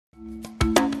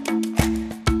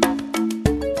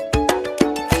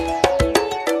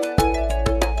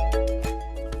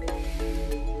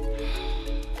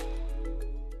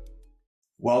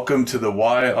Welcome to the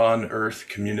Why on Earth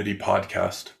Community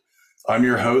Podcast. I'm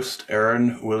your host,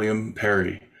 Aaron William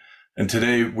Perry, and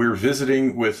today we're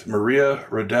visiting with Maria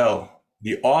Rodale,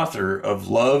 the author of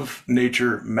Love,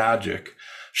 Nature, Magic,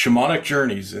 Shamanic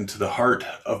Journeys into the Heart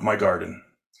of My Garden.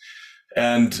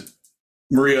 And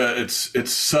Maria,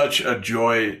 it's such a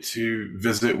joy to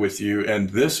visit with you. And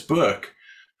this book,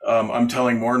 I'm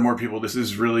telling more and more people, this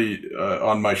is really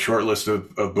on my short list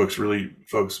of books really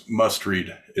folks must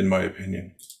read, in my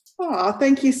opinion. Oh,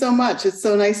 thank you so much. It's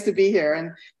so nice to be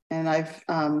here. And I've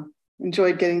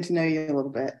enjoyed getting to know you a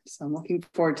little bit. So I'm looking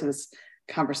forward to this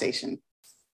conversation.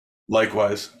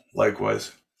 Likewise.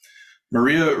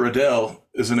 Maria Rodale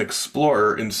is an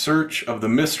explorer in search of the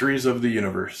mysteries of the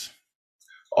universe.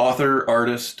 Author,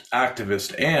 artist,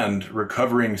 activist, and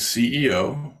recovering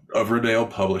CEO of Rodale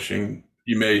Publishing.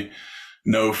 You may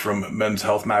know from Men's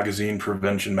Health Magazine,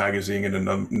 Prevention Magazine, and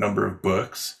a number of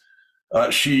books.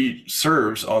 She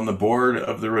serves on the board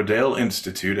of the Rodale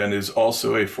Institute and is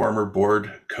also a former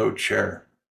board co-chair.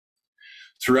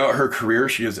 Throughout her career,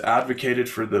 she has advocated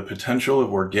for the potential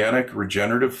of organic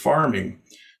regenerative farming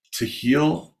to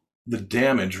heal the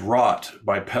damage wrought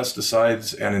by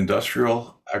pesticides and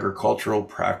industrial agricultural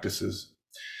practices.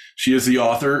 She is the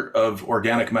author of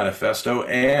Organic Manifesto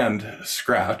and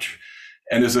Scratch,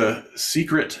 and is a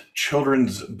secret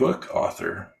children's book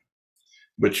author,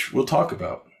 which we'll talk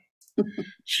about.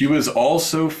 She was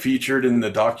also featured in the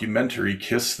documentary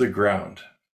Kiss the Ground.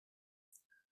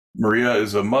 Maria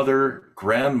is a mother,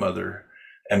 grandmother,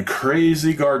 and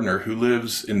crazy gardener who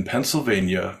lives in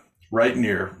Pennsylvania, right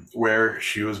near where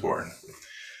she was born.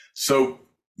 So,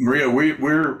 Maria,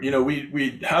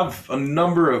 we have a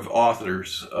number of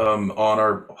authors on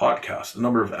our podcast, a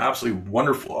number of absolutely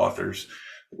wonderful authors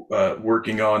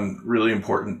working on really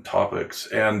important topics.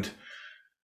 And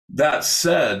that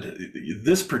said,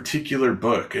 this particular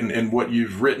book and what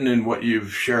you've written and what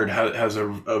you've shared has a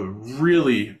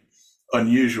really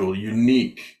unusual,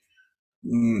 unique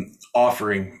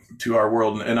offering to our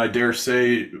world. And I dare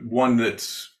say one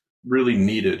that's really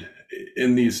needed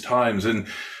in these times. And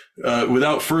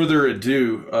without further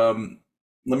ado,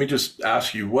 let me just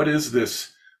ask you, what is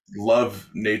this Love,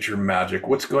 Nature, Magic?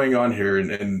 What's going on here?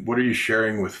 And what are you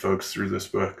sharing with folks through this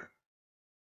book?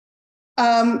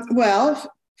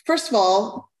 Well, first of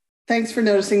all, thanks for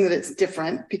noticing that it's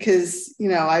different, because,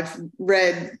 I've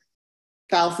read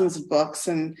thousands of books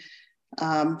and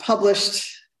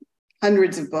published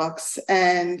hundreds of books.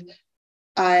 And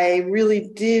I really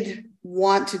did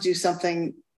want to do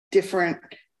something different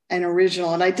and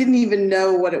original. And I didn't even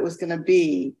know what it was going to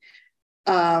be.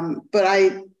 But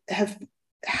I have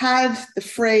had the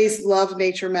phrase love,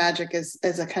 nature, magic as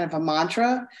a kind of a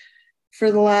mantra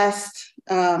for the last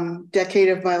decade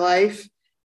of my life.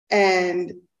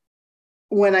 And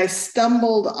when I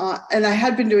stumbled on, and I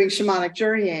had been doing shamanic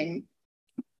journeying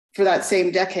for that same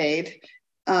decade,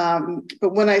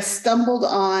 but when I stumbled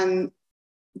on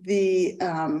the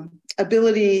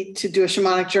ability to do a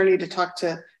shamanic journey to talk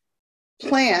to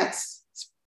plants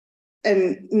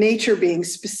and nature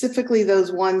beings, specifically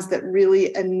those ones that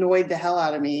really annoyed the hell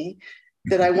out of me,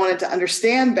 that I wanted to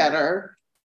understand better,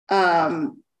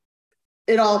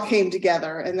 it all came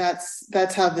together. And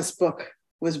that's how this book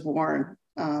was born.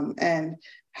 And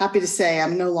happy to say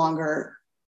I'm no longer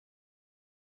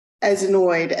as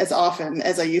annoyed as often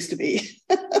as I used to be.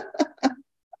 I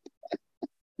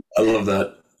love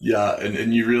that. Yeah.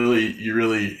 And you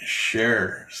really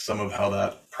share some of how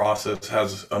that process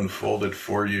has unfolded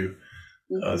for you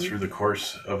through the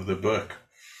course of the book.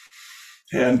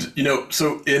 And,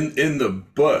 so in the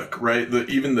book, right,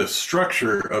 even the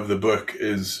structure of the book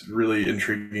is really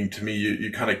intriguing to me.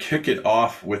 You kind of kick it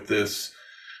off with this,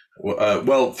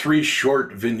 three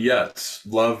short vignettes,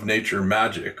 Love, Nature,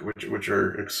 Magic, which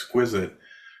are exquisite.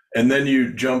 And then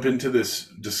you jump into this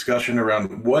discussion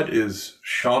around what is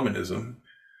shamanism.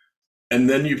 And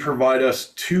then you provide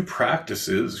us two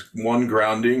practices, one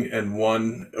grounding and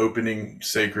one opening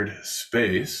sacred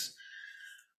space.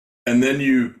 And then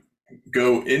you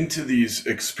go into these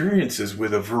experiences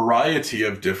with a variety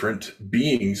of different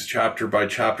beings, chapter by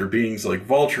chapter, beings like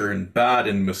vulture and bat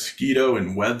and mosquito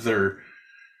and weather.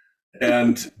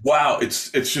 And wow, it's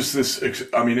just this,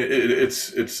 I mean,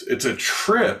 it's a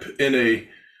trip in a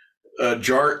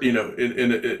jar, to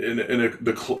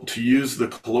use the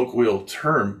colloquial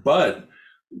term, but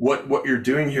what you're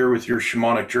doing here with your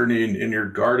shamanic journey in your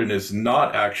garden is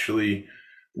not actually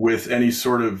with any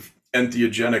sort of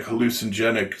entheogenic,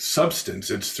 hallucinogenic substance.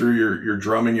 It's through your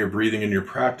drumming, your breathing, and your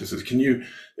practices. Can you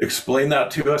explain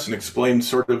that to us and explain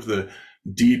sort of the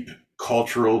deep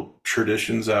cultural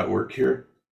traditions at work here?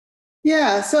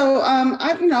 Yeah, so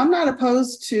I'm not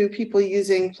opposed to people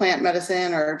using plant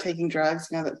medicine or taking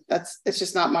drugs. That's it's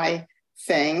just not my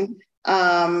thing.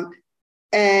 And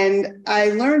I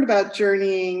learned about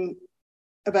journeying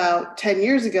about 10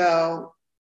 years ago,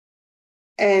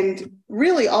 and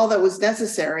really all that was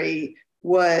necessary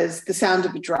was the sound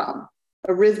of a drum,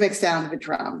 a rhythmic sound of a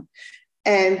drum.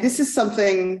 And this is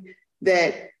something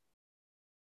that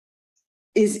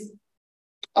is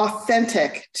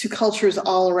authentic to cultures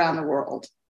all around the world.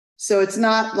 So it's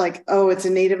not like, oh, it's a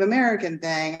Native American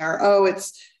thing, or oh,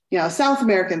 it's a South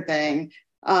American thing.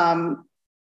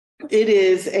 It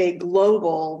is a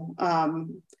global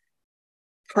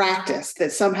practice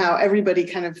that somehow everybody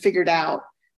kind of figured out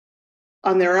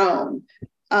on their own.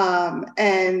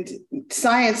 And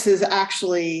science has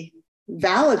actually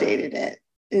validated it.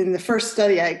 In the first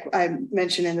study I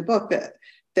mentioned in the book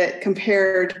that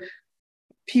compared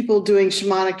people doing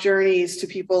shamanic journeys to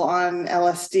people on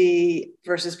LSD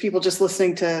versus people just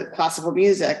listening to classical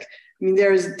music. I mean,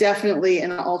 there is definitely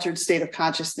an altered state of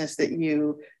consciousness that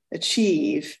you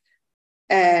achieve.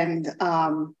 And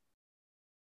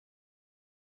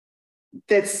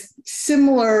that's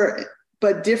similar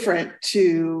but different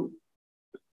to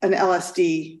an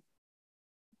LSD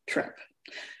trip.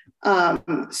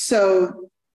 So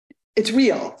it's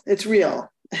real. It's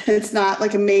real. It's not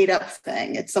like a made up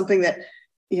thing. It's something that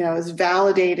is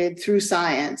validated through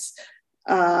science.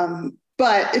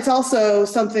 But it's also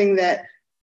something that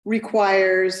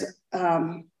requires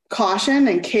caution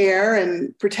and care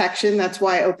and protection. That's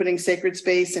why opening sacred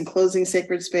space and closing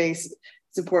sacred space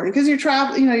is important, because you're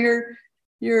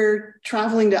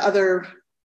traveling to other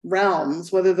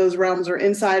realms, whether those realms are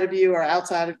inside of you or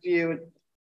outside of you.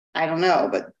 I don't know,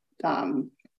 but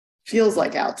feels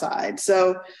like outside.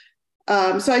 So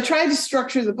I tried to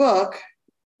structure the book,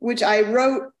 which I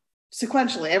wrote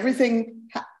sequentially. Everything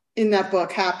in that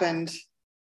book happened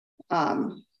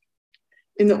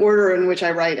in the order in which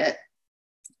I write it.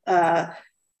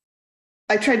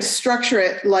 I tried to structure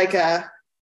it like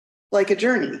a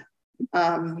journey,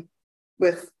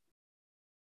 with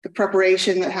the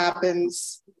preparation that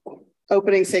happens,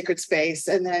 opening sacred space,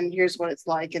 and then here's what it's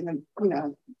like, and then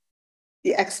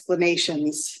the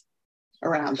explanations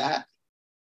around that.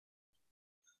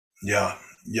 Yeah,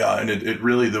 and it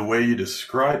really, the way you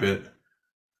describe it,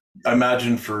 I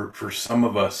imagine for some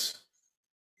of us,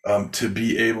 to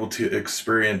be able to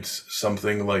experience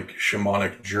something like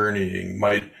shamanic journeying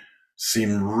might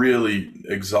seem really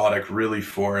exotic, really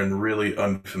foreign, really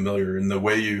unfamiliar. And the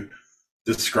way you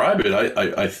describe it,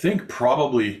 I think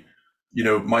probably,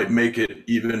 might make it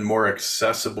even more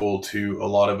accessible to a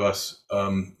lot of us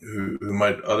who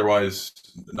might otherwise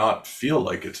not feel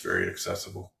like it's very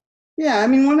accessible. Yeah, I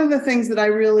mean, one of the things that I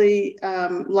really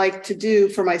like to do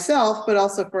for myself, but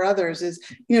also for others, is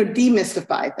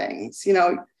demystify things.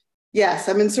 Yes,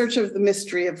 I'm in search of the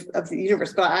mystery of the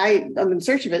universe, but I'm in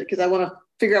search of it because I want to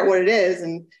figure out what it is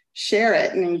and share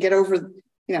it and get over,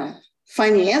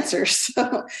 find the answers.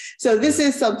 So this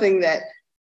is something that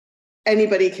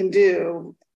anybody can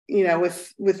do,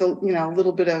 with a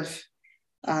little bit of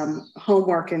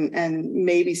homework and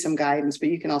maybe some guidance, but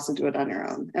you can also do it on your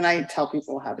own. And I tell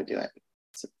people how to do it,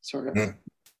 sort of.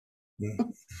 Mm-hmm.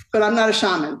 But I'm not a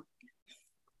shaman.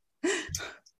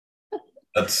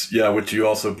 That's, what you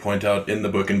also point out in the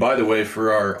book. And by the way,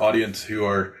 for our audience who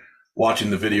are watching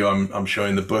the video, I'm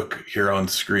showing the book here on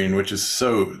screen, which is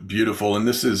so beautiful. And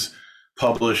this is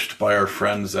published by our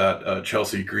friends at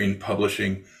Chelsea Green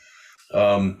Publishing.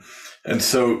 And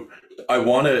so I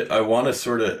want to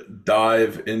sort of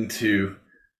dive into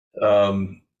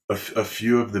a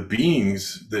few of the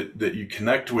beings that you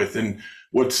connect with. And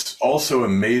what's also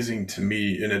amazing to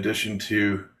me, in addition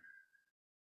to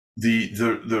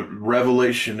the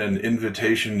revelation and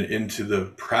invitation into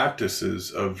the practices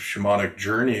of shamanic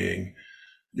journeying,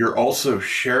 you're also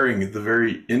sharing the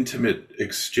very intimate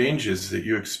exchanges that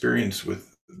you experience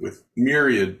with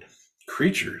myriad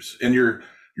creatures, and you're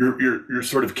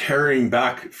sort of carrying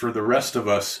back for the rest of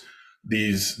us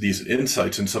these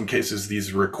insights, in some cases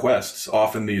these requests,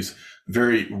 often these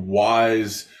very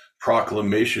wise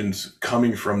proclamations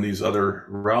coming from these other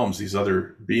realms, these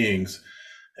other beings.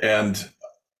 And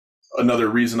another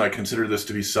reason I consider this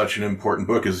to be such an important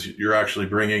book is you're actually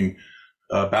bringing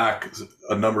back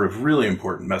a number of really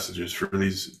important messages for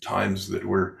these times that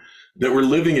we're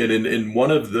living in. And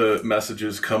one of the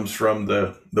messages comes from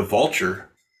the vulture.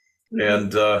 Mm-hmm.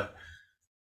 And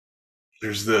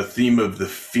there's the theme of the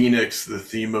phoenix, the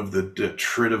theme of the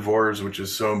detritivores, which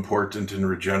is so important in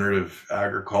regenerative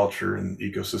agriculture and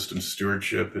ecosystem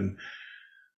stewardship. And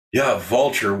yeah,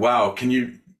 vulture. Wow. Can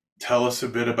you tell us a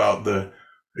bit about the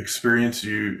experience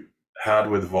you had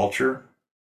with vulture?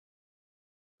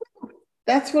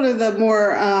 That's one of the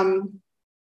more,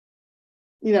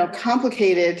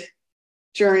 complicated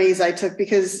journeys I took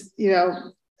because,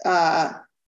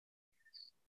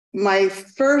 my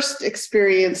first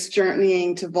experience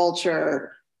journeying to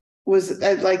vulture was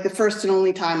like the first and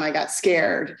only time I got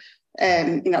scared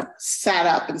and, sat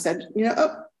up and said,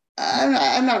 oh,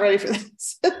 I'm not ready for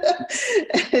this.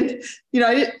 And,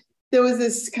 there was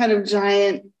this kind of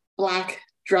giant black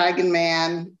dragon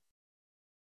man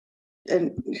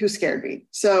and who scared me.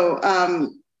 So I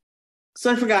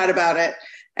forgot about it.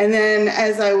 And then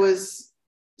as I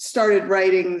started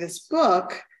writing this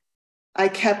book, I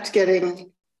kept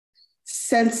getting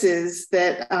senses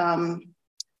that,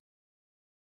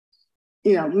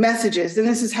 messages. And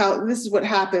this is what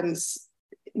happens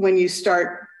when you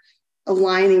start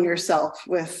aligning yourself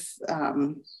with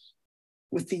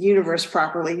the universe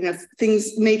properly.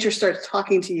 Nature starts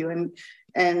talking to you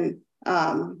and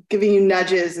giving you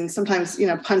nudges and sometimes,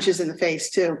 punches in the face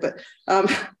too. But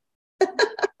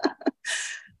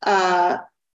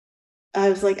I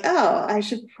was like, oh, I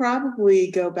should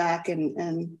probably go back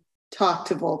and talk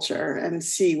to Vulture and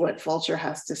see what Vulture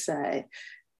has to say.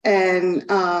 And,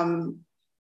 I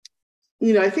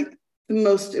think the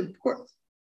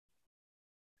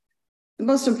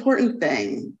most important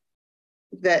thing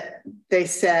that they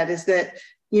said is that,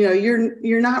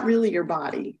 you're not really your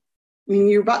body. I mean,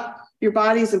 your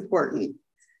body is important,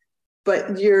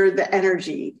 but you're the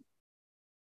energy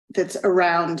that's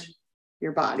around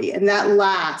your body, and that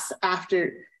lasts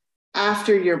after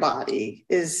your body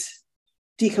is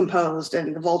decomposed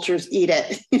and the vultures eat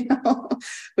it.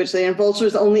 And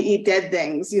vultures only eat dead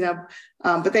things.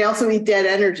 But they also eat dead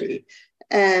energy,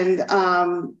 and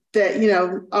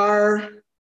that our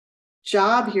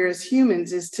job here as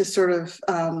humans is to sort of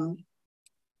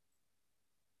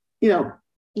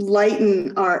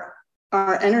lighten our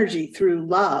energy through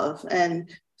love and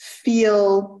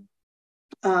feel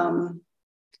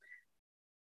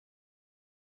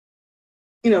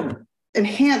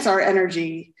enhance our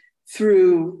energy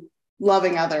through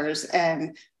loving others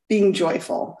and being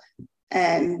joyful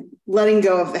and letting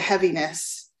go of the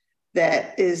heaviness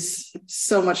that is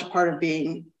so much a part of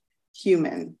being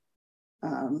human.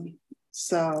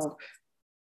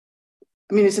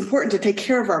 It's important to take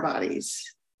care of our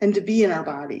bodies and to be in our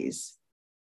bodies,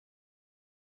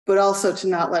 but also to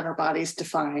not let our bodies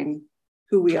define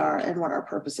who we are and what our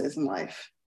purpose is in life.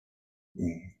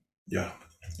 Yeah.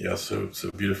 So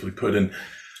beautifully put. And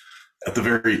at the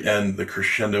very end, the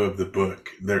crescendo of the book,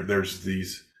 there's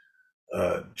these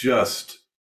just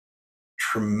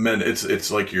tremendous.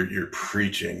 It's like you're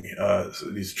preaching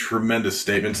these tremendous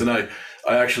statements. And I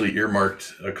actually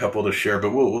earmarked a couple to share,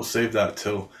 but we'll save that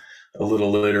till a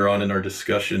little later on in our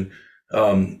discussion.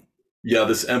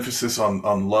 This emphasis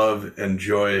on love and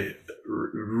joy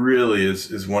really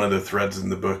is one of the threads in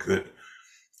the book that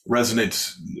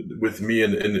resonates with me,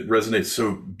 and it resonates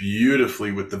so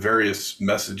beautifully with the various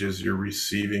messages you're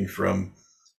receiving from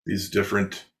these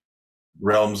different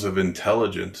realms of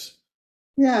intelligence.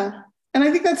 Yeah. And I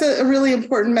think that's a really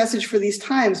important message for these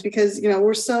times because,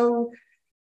 we're so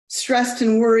stressed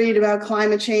and worried about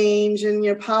climate change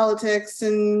and, politics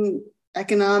and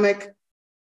economic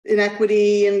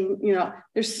inequity. And,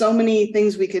 there's so many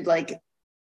things we could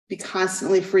be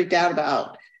constantly freaked out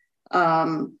about.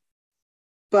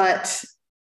 But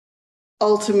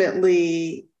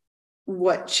ultimately,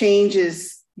 what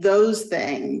changes those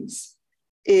things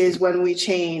is when we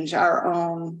change our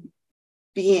own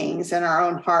beings and our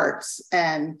own hearts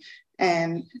and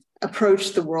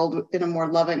approach the world in a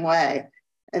more loving way.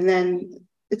 And then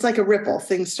it's like a ripple.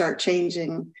 Things start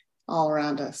changing all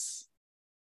around us.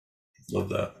 Love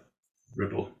that.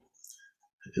 Ripple.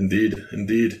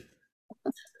 Indeed.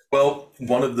 Well,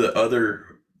 one of the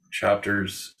other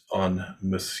chapters on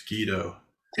mosquito,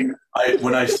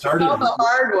 when I started all the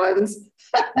hard ones.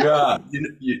 Yeah,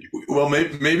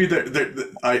 maybe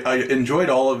I enjoyed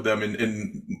all of them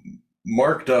and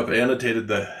marked up, annotated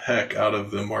the heck out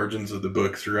of the margins of the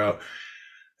book throughout.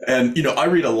 And I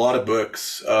read a lot of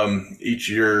books each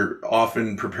year,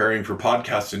 often preparing for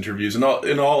podcast interviews. And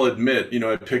I'll admit,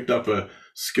 I picked up a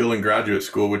skill in graduate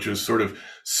school, which is sort of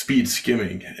speed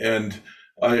skimming, and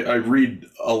I read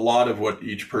a lot of what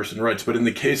each person writes. But in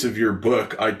the case of your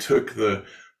book, I took the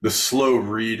slow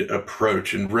read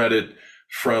approach and read it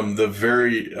from the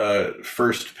very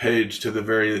first page to the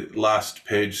very last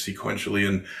page sequentially.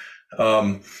 And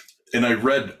and I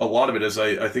read a lot of it as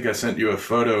I think I sent you a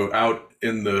photo out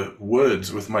in the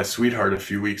woods with my sweetheart a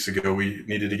few weeks ago. We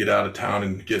needed to get out of town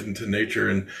and get into nature.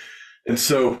 And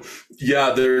so,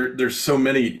 yeah, there's so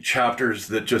many chapters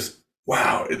that just,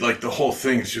 wow, like the whole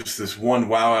thing's just this one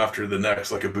wow after the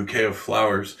next, like a bouquet of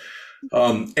flowers.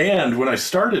 And when I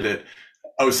started it,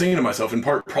 I was thinking to myself, in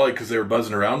part probably because they were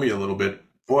buzzing around me a little bit,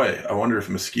 boy, I wonder if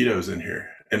mosquitoes in here.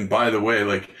 And by the way,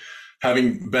 like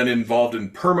having been involved in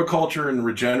permaculture and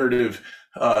regenerative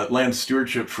land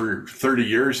stewardship for 30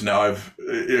 years now,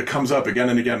 it comes up again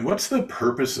and again. What's the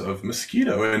purpose of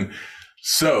mosquito? And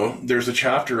so there's a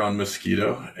chapter on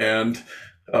mosquito, and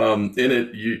in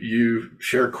it you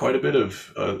share quite a bit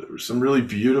of some really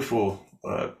beautiful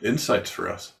insights for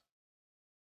us.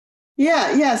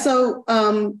 Yeah. So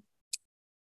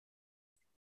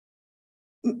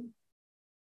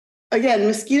again,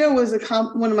 mosquito was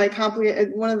one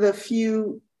of the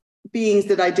few beings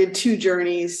that I did two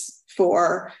journeys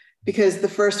for, because the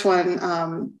first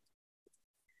one,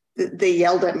 they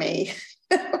yelled at me.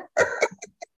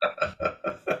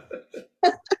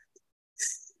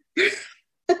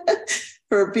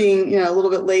 For being, a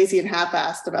little bit lazy and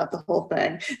half-assed about the whole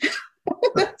thing.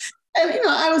 And,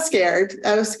 I was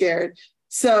scared.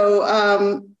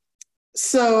 So,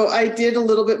 so I did a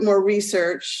little bit more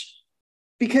research,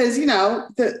 because,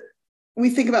 we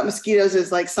think about mosquitoes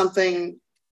as like something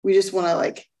we just want to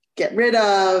like get rid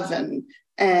of, and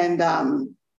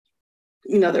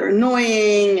they're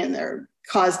annoying and they're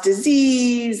cause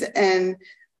disease. And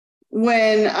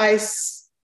when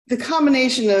the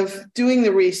combination of doing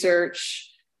the research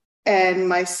and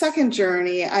my second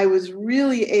journey, I was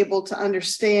really able to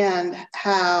understand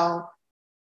how,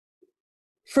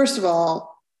 first of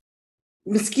all,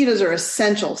 mosquitoes are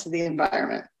essential to the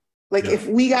environment. Like, if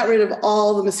we got rid of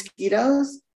all the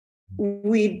mosquitoes,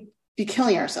 we'd be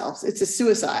killing ourselves. It's a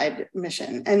suicide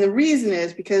mission. And the reason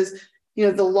is because,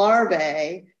 the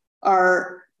larvae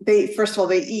first of all,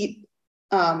 they eat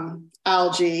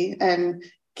algae and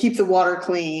keep the water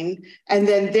clean. And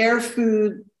then their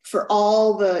food for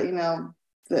all the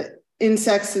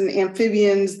insects and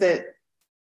amphibians that,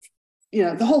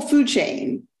 the whole food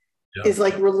chain is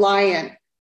like reliant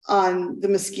on the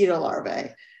mosquito larvae.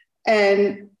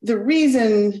 And the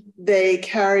reason they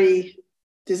carry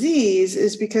disease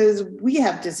is because we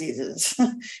have diseases.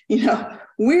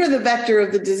 We're the vector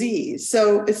of the disease.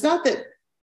 So it's not that,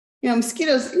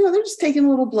 mosquitoes, they're just taking a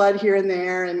little blood here and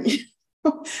there, and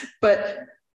but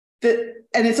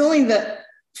and it's only the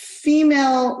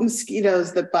female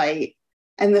mosquitoes that bite,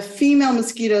 and the female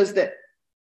mosquitoes that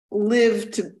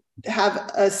live to have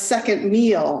a second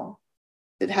meal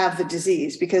that have the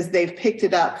disease, because they've picked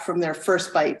it up from their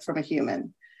first bite from a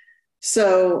human.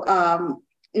 So, I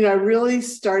really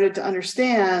started to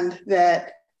understand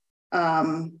that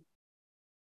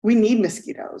we need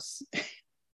mosquitoes.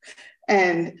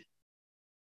 And,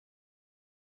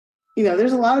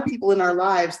 there's a lot of people in our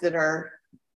lives that are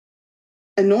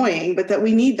annoying, but that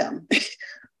we need them.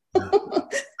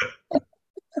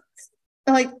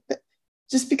 Like,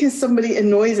 just because somebody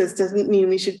annoys us doesn't mean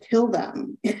we should kill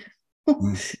them.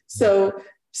 So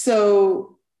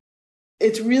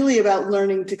it's really about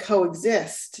learning to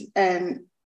coexist and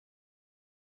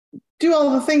do all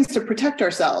the things to protect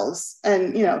ourselves,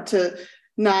 and, to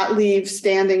not leave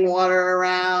standing water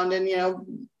around, and,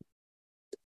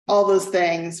 all those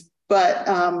things, but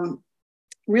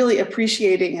really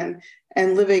appreciating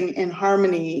and living in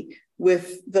harmony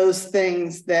with those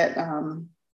things that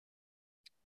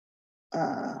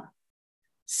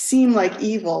seem like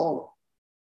evil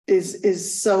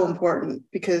is so important,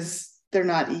 because they're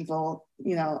not evil,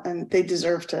 and they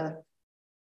deserve to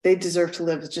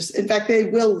live. Just, in fact, they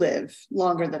will live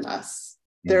longer than us.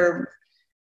 They're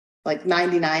like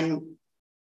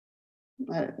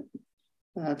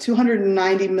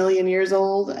 290 million years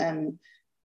old, and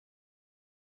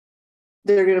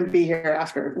they're going to be here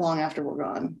long after we're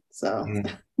gone. So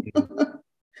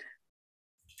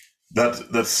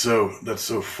that's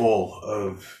so full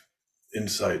of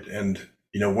insight. And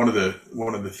one of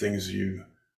the things you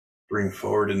bring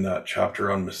forward in that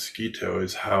chapter on mosquito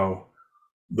is how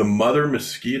the mother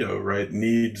mosquito, right,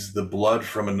 needs the blood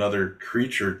from another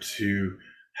creature to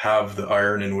have the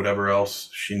iron and whatever else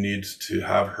she needs to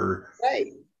have her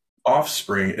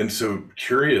offspring. And so,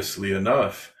 curiously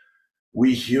enough,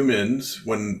 we humans,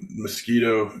 when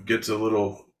mosquito gets a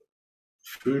little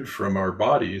food from our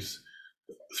bodies,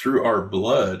 through our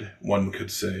blood, one could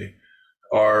say,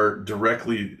 are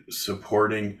directly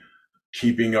supporting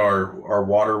keeping our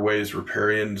waterways,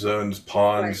 riparian zones,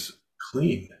 ponds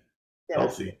clean,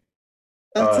 healthy.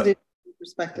 That's an interesting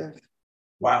perspective.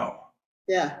 Wow.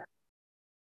 Yeah.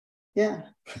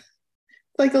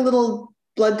 like a little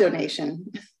blood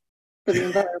donation for the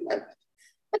environment.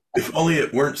 If only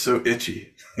it weren't so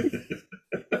itchy.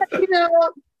 You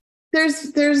know,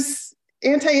 there's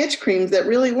anti-itch creams that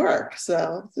really work.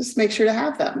 So just make sure to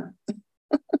have them.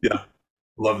 Yeah,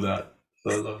 love that.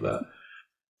 I love that.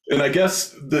 And I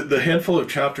guess the handful of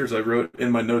chapters I wrote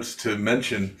in my notes to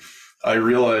mention, I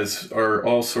realize are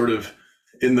all sort of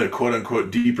in the quote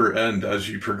unquote deeper end as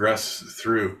you progress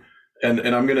through. And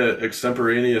I'm going to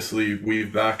extemporaneously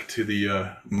weave back to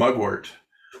the mugwort,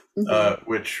 Mm-hmm.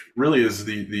 which really is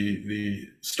the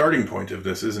starting point of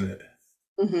this, isn't it?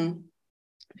 Mm-hmm.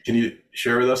 Can you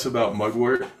share with us about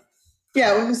mugwort?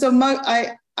 Yeah. So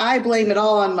I blame it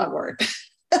all on mugwort.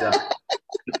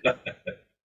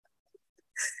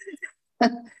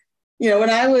 Yeah. When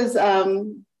I was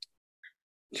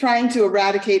trying to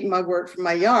eradicate mugwort from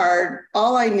my yard,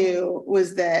 all I knew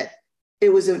was that it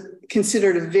was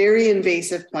considered a very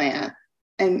invasive plant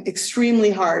and extremely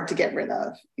hard to get rid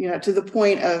of, to the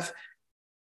point of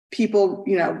people,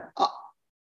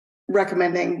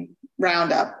 recommending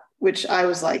Roundup, which I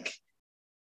was like,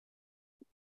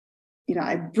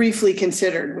 I briefly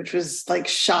considered, which was like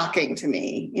shocking to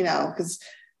me, because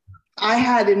I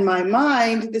had in my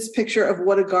mind this picture of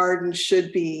what a garden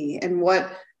should be and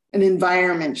what an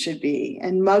environment should be.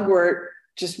 And mugwort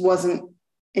just wasn't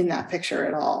in that picture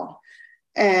at all.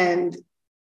 And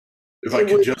if I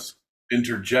could just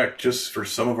interject, just for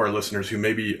some of our listeners who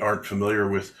maybe aren't familiar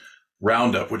with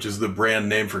Roundup, which is the brand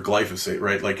name for glyphosate,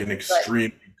 right? Like an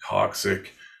extremely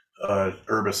toxic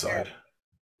herbicide.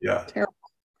 Yeah. Terrible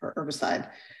herbicide.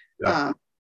 Yeah.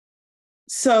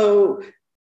 So,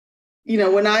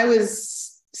 when I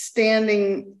was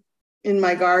standing in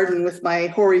my garden with my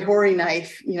hoary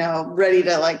knife, ready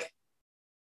to like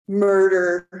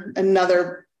murder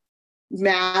another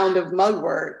mound of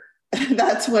mugwort,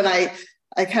 that's when I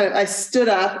stood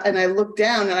up and I looked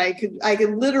down and I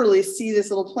could literally see this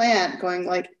little plant going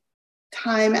like,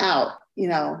 time out,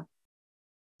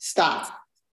 stop,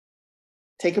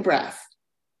 take a breath.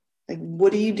 Like,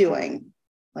 what are you doing?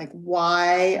 Like,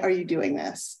 why are you doing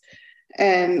this?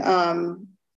 And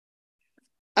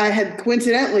I had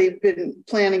coincidentally been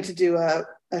planning to do a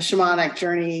shamanic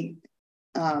journey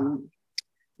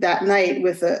that night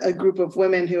with a group of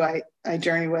women who I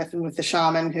journey with, and with the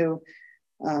shaman who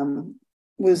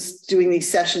was doing these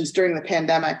sessions during the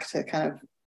pandemic to kind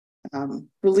of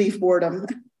relieve boredom.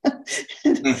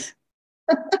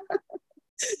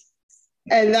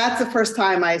 And that's the first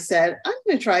time I said, I'm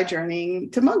going to try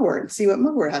journeying to mugwort and see what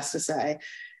mugwort has to say.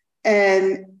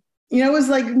 And, it was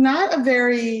like not a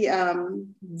very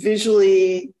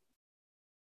visually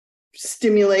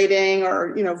stimulating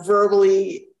or,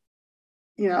 verbally,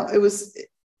 it was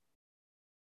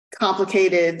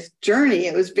complicated journey.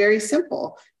 It was very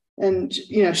simple. And,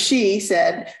 she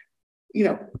said,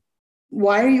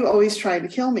 why are you always trying to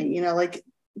kill me? Like,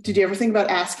 did you ever think about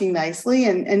asking nicely?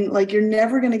 And like, you're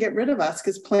never going to get rid of us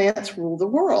because plants rule the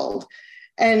world.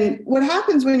 And what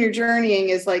happens when you're journeying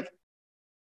is like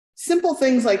simple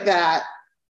things like that.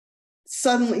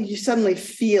 You suddenly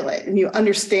feel it and you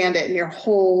understand it, and your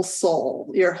whole soul,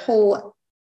 your whole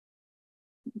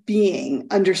being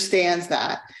understands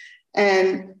that.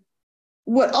 And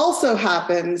what also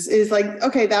happens is like,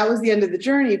 okay, that was the end of the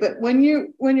journey. But when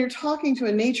you're talking to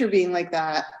a nature being like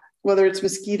that, whether it's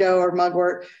mosquito or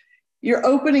mugwort, you're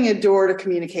opening a door to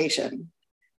communication.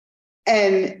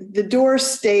 And the door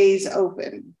stays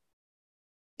open,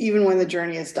 even when the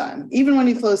journey is done, even when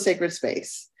you close sacred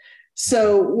space.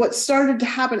 So what started to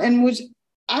happen, and which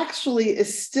actually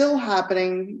is still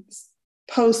happening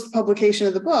post publication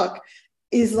of the book,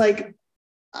 is like,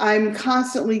 I'm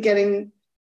constantly getting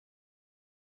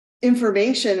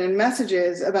information and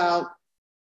messages about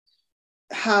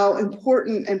how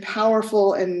important and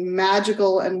powerful and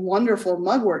magical and wonderful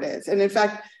mugwort is. And in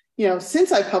fact,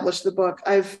 since I published the book,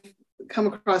 I've come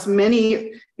across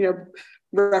many,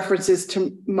 references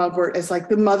to mugwort as like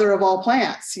the mother of all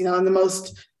plants, and the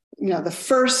most, the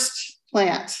first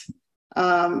plant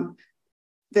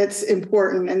that's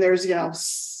important. And there's,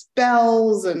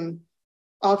 spells and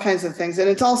all kinds of things. And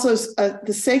it's also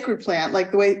the sacred plant,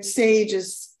 like the way sage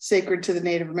is sacred to the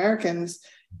Native Americans.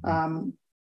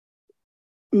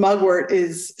 Mugwort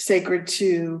is sacred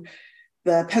to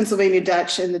the Pennsylvania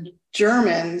Dutch and the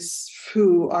Germans,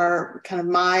 who are kind of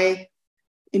my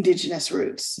indigenous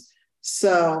roots.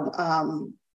 So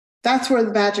that's where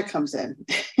the magic comes in.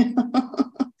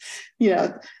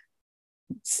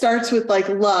 Starts with like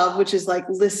love, which is like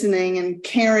listening and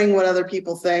caring what other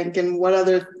people think and what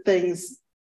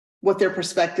their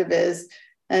perspective is.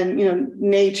 And,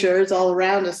 nature is all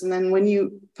around us. And then when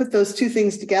you put those two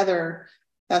things together,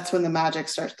 that's when the magic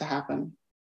starts to happen.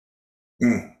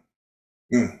 Mm,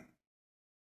 mm.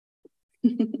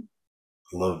 I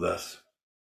love this.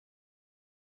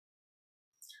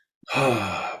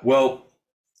 Well,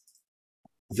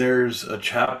 there's a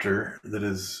chapter that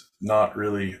is not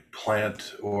really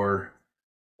plant or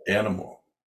animal,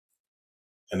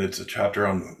 and it's a chapter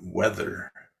on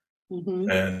weather. Hmm.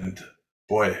 And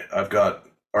boy, I've got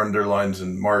underlines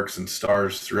and marks and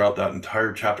stars throughout that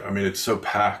entire chapter. I mean, it's so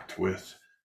packed with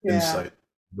Yeah. insight,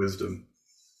 wisdom.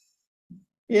 Can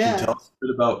you tell Yeah. us a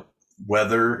bit about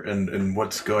weather and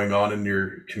what's going on in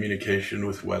your communication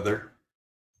with weather?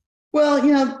 Well,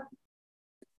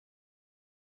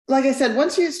 like I said,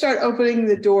 once you start opening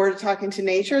the door to talking to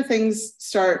nature, things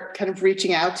start kind of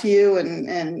reaching out to you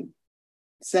and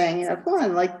saying, come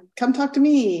on, like, come talk to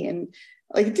me. And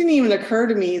like, it didn't even occur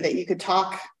to me that you could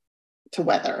talk to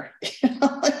weather,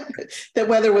 like, that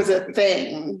weather was a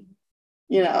thing,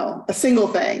 a single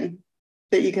thing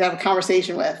that you could have a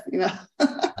conversation with.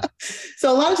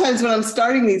 So a lot of times when I'm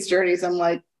starting these journeys, I'm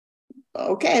like,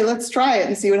 okay, let's try it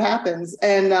and see what happens.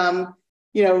 And,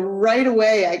 right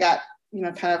away I got,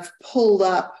 kind of pulled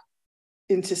up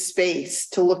into space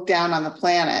to look down on the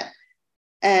planet,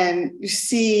 and you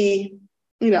see,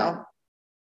 you know,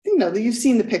 you've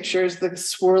seen the pictures, the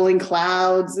swirling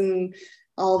clouds and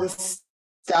all this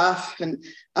stuff. And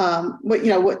what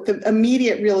the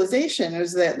immediate realization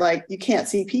is that, like, you can't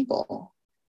see people.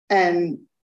 And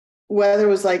weather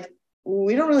was like,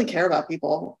 we don't really care about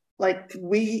people. Like,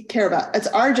 we care about, it's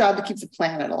our job to keep the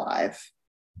planet alive.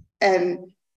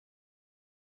 And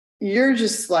you're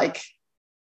just like,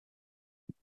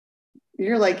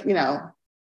 you're like,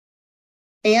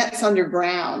 ants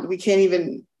underground. We can't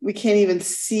even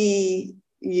see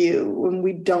you when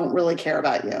we don't really care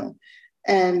about you.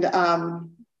 And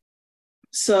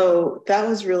so that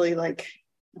was really, like,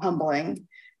 humbling.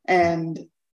 And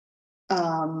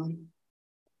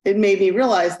it made me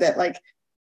realize that, like,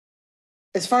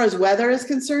 as far as weather is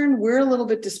concerned, we're a little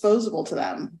bit disposable to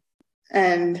them.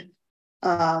 And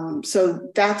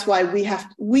so that's why we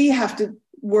have to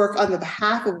work on the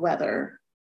behalf of weather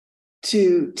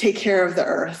to take care of the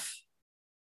earth,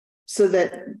 so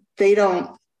that they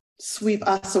don't sweep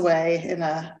us away in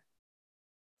a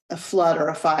flood or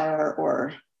a fire,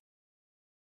 or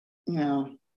you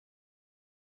know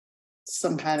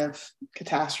some kind of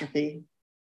catastrophe.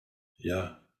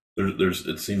 Yeah. There's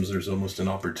it seems there's almost an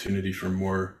opportunity for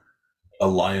more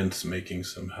alliance making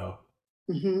somehow.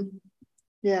 Hmm.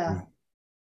 Yeah. Mm.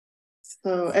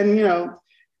 So, and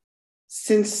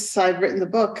since I've written the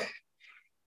book,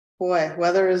 boy,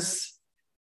 weather is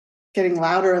getting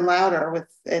louder and louder with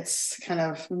its kind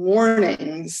of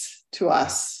warnings to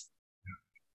us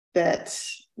that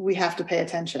we have to pay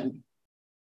attention.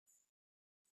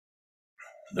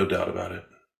 No doubt about it.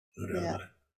 No doubt Yeah. about it.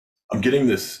 I'm getting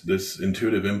this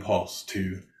intuitive impulse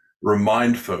to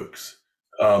remind folks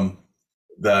um,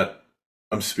 that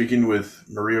I'm speaking with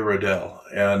Maria Rodale,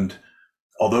 and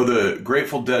although the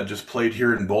Grateful Dead just played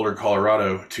here in Boulder,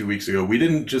 Colorado 2 weeks ago, we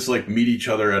didn't just like meet each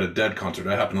other at a Dead concert.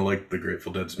 I happen to like the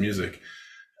Grateful Dead's music.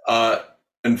 Uh,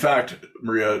 in fact,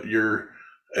 Maria, you're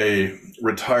a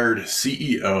retired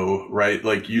CEO, right?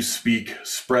 Like, you speak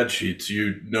spreadsheets,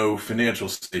 you know financial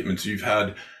statements, you've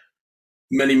had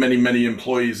many, many, many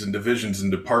employees and divisions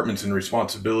and departments and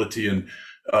responsibility, and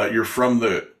you're from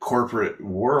the corporate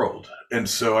world. And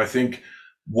so I think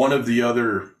one of the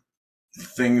other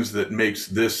things that makes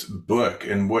this book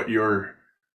and what you're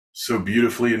so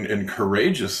beautifully and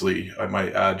courageously, I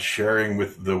might add, sharing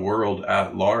with the world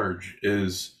at large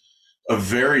is a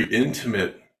very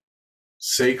intimate,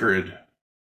 sacred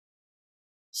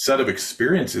set of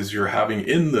experiences you're having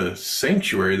in the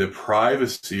sanctuary, the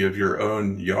privacy of your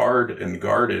own yard and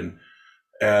garden.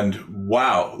 And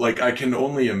wow, like, I can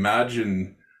only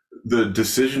imagine the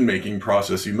decision making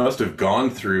process you must have gone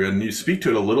through. And you speak to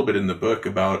it a little bit in the book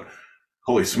about,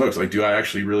 holy smokes, like, do I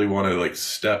actually really want to like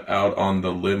step out on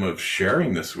the limb of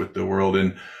sharing this with the world?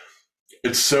 And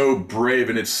it's so brave,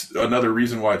 and it's another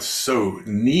reason why it's so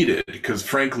needed, because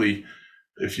frankly,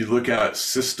 if you look at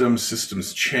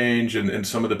systems change, and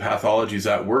some of the pathologies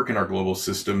at work in our global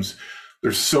systems,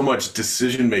 there's so much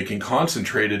decision making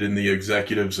concentrated in the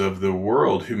executives of the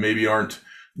world who maybe aren't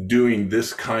doing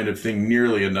this kind of thing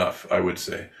nearly enough, I would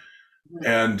say.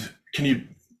 And can you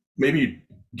maybe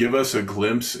give us a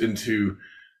glimpse into,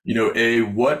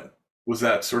 what was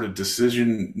that sort of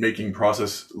decision making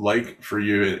process like for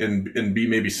you, and B,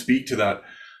 maybe speak to that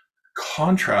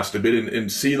contrast a bit,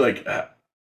 and see, like,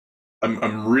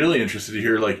 I'm really interested to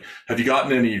hear, like, have you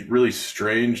gotten any really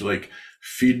strange, like,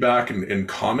 feedback and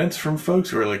comments from folks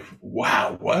who are like,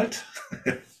 wow, what?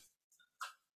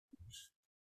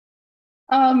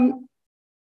 Um,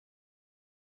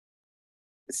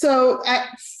 So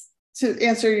to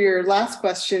answer your last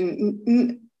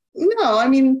question, no, I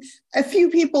mean, a few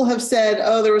people have said,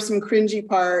 oh, there were some cringy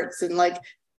parts, and like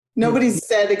nobody's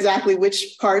said exactly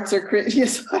which parts are cringy.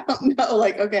 So I don't know,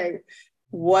 like, okay,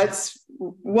 what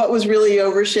was really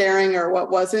oversharing or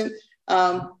what wasn't.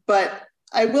 But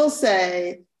I will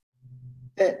say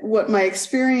that what my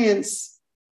experience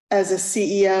as a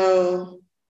CEO,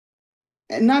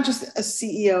 and not just a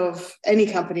CEO of any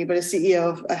company, but a CEO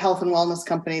of a health and wellness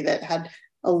company that had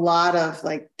a lot of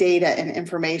like data and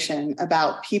information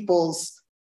about people's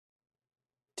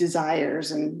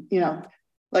desires. And,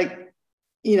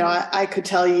 I could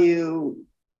tell you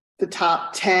the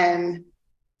top 10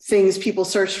 things people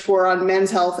search for on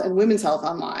men's health and women's health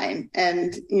online.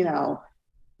 And,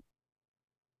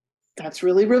 that's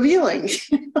really revealing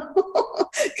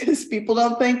because people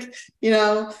don't think,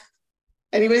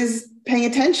 anybody's paying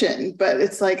attention, but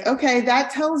it's like, okay,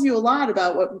 that tells you a lot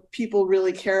about what people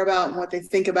really care about and what they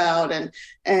think about.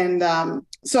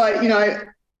 So I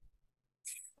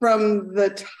from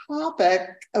the topic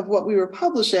of what we were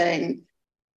publishing,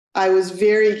 I was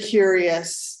very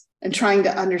curious and trying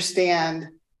to understand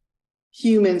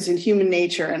humans and human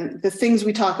nature and the things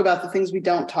we talk about, the things we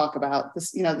don't talk about,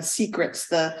 this, the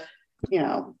secrets,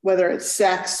 whether it's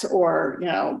sex or,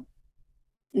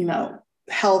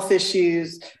 health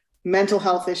issues, mental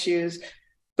health issues.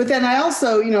 But then I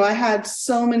also, I had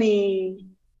so many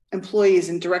employees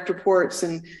and direct reports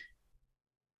and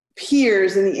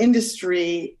peers in the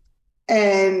industry.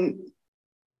 And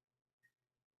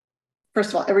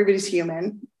first of all, everybody's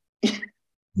human.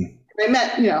 I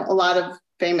met, a lot of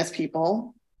famous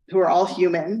people who are all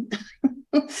human.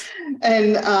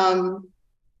 And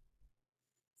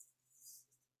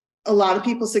a lot of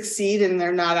people succeed and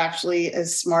they're not actually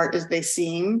as smart as they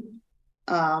seem.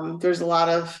 There's a lot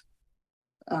of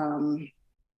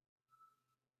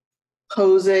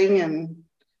posing and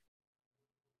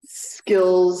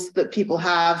skills that people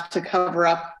have to cover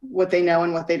up what they know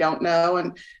and what they don't know.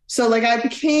 And so like I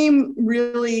became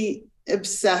really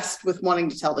obsessed with wanting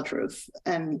to tell the truth.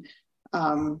 And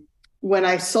when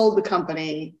I sold the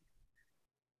company,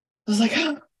 I was like,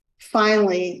 oh,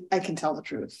 finally I can tell the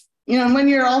truth. And when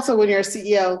you're a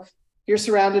CEO, you're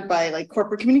surrounded by like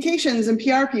corporate communications and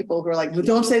PR people who are like, well,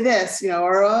 don't say this,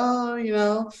 or, oh, you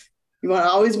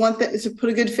always want to put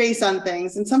a good face on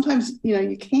things. And sometimes,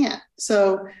 you can't.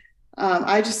 So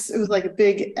it was like a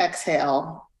big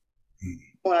exhale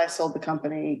when I sold the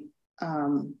company.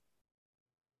 And,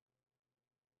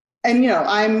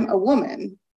 I'm a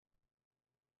woman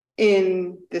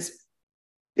in this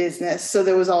business. So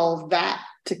there was all of that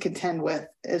to contend with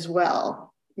as well.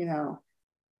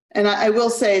 And I will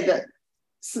say that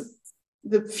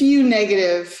the few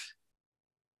negative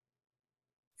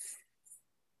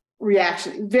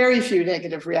very few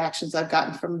negative reactions I've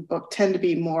gotten from the book tend to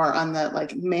be more on the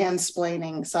like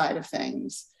mansplaining side of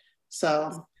things.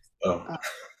 So,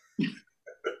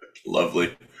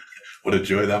 Lovely. What a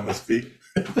joy that must be.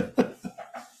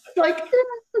 Like,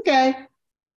 okay.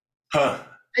 Huh.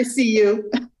 I see you.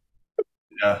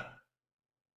 Yeah.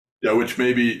 Yeah, which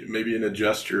maybe in a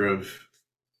gesture of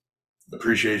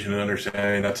appreciation and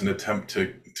understanding, that's an attempt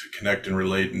to connect and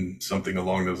relate and something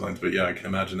along those lines. But yeah, I can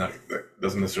imagine that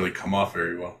doesn't necessarily come off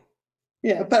very well.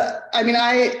 Yeah, but I mean,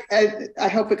 I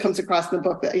hope it comes across in the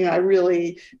book that, I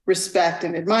really respect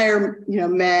and admire,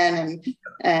 men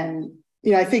and,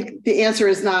 I think the answer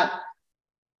is not,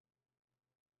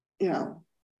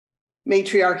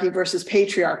 matriarchy versus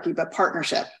patriarchy, but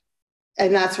partnership.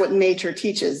 And that's what nature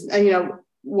teaches. And,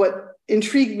 what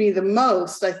intrigued me the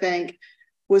most, I think,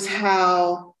 was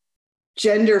how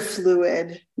gender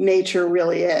fluid nature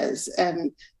really is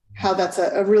and how that's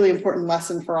a really important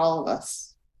lesson for all of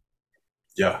us.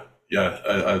 Yeah.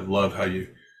 I love how you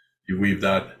weave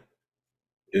that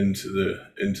into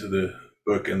the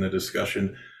book and the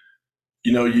discussion.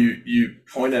 You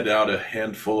pointed out a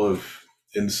handful of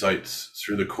insights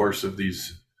through the course of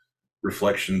these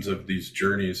reflections of these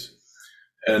journeys.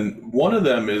 And one of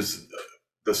them is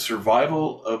the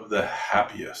survival of the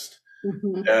happiest.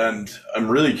 Mm-hmm. And I'm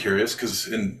really curious because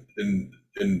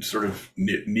in sort of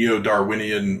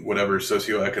neo-Darwinian, whatever,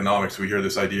 socioeconomics, we hear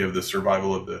this idea of the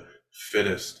survival of the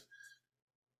fittest.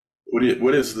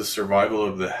 What is the survival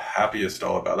of the happiest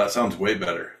all about? That sounds way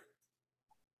better.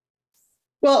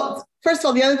 Well, first of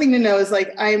all, the other thing to know is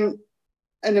like I'm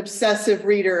an obsessive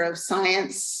reader of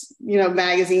science,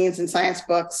 magazines and science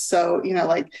books. So,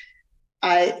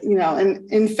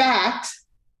 and in fact,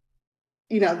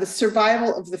 the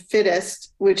survival of the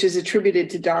fittest, which is attributed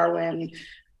to Darwin,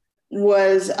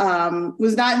 was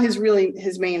not his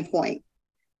main point.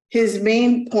 His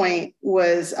main point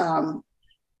was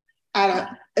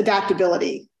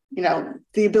adaptability.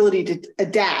 The ability to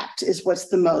adapt is what's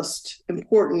the most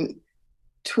important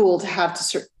tool to have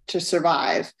to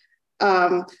survive.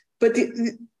 But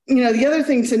the other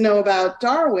thing to know about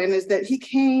Darwin is that he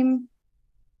came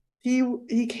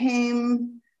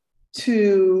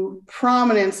to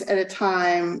prominence at a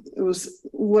time, it was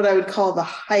what I would call the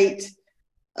height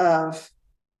of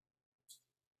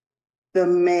the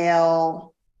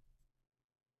male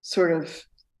sort of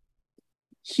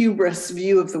hubris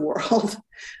view of the world.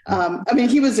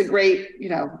 He was a great,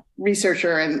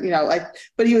 researcher and,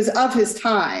 but he was of his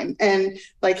time, and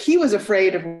he was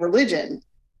afraid of religion,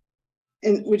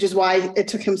 which is why it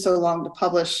took him so long to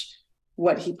publish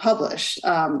what he published.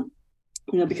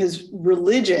 Because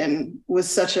religion was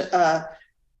such a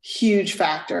huge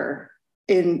factor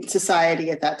in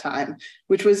society at that time,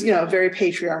 which was, a very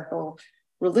patriarchal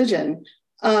religion.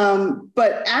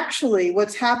 But actually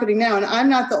what's happening now, and I'm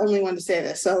not the only one to say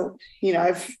this. So,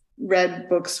 I've read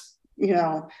books,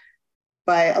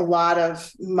 by a lot of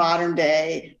modern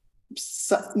day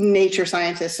nature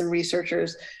scientists and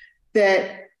researchers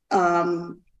that,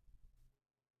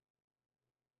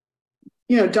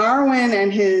 Darwin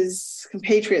and his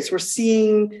compatriots were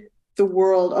seeing the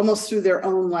world almost through their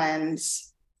own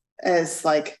lens as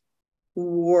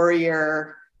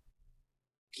warrior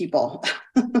people,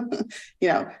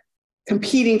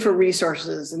 competing for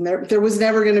resources, and there was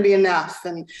never going to be enough.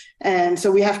 And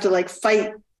so we have to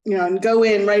fight, and go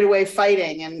in right away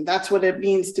fighting. And that's what it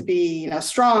means to be,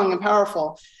 strong and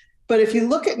powerful. But if you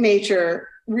look at nature,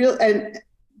 and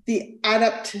the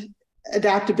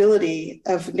adaptability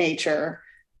of nature,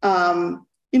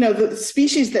 the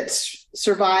species that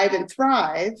survive and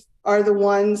thrive are the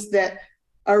ones that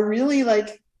are really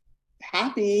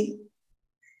happy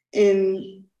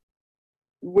in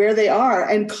where they are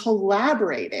and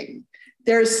collaborating.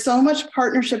 There's so much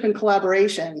partnership and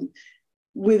collaboration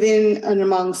within and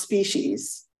among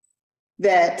species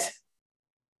that,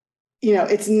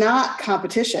 it's not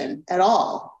competition at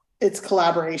all. It's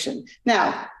collaboration.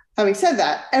 Now, having said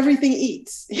that, everything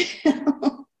eats.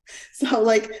 So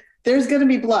there's going to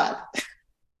be blood.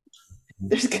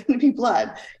 There's going to be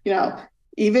blood,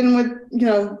 even with,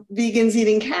 vegans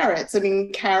eating carrots.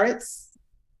 Carrots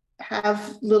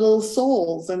have little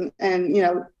souls and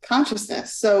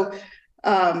consciousness. So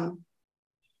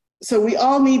we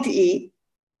all need to eat,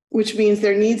 which means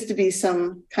there needs to be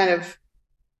some kind of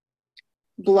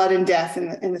blood and death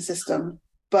in the system.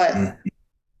 But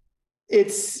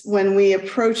it's when we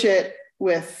approach it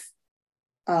with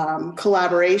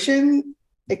collaboration,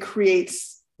 it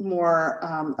creates more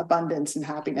abundance and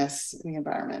happiness in the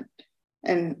environment,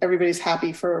 and everybody's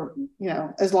happy for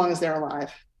as long as they're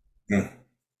alive,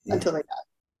 until they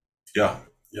die.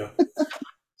 Yeah.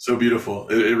 So beautiful.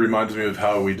 It reminds me of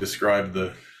how we describe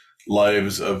the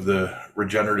lives of the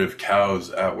regenerative cows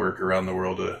at work around the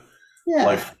world,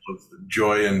 life of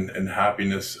joy and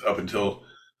happiness up until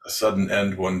a sudden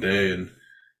end one day. And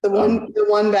the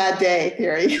one bad day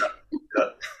theory. Yeah.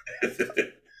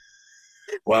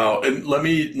 Wow. And let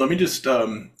me just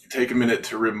take a minute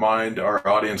to remind our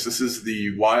audience, this is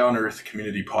the Y on Earth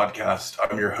Community Podcast.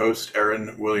 I'm your host,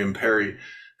 Aaron William Perry.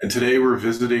 And today we're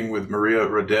visiting with Maria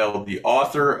Rodale, the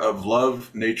author of Love,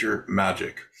 Nature,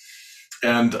 Magic.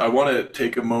 And I want to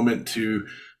take a moment to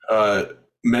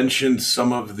mention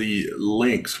some of the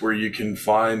links where you can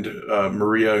find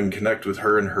Maria and connect with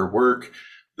her and her work.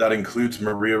 That includes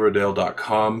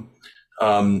mariarodale.com.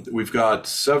 We've got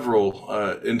several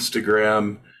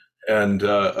Instagram and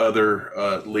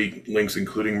other links,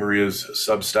 including Maria's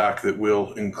Substack, that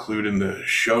we'll include in the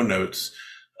show notes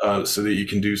so that you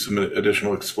can do some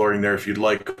additional exploring there if you'd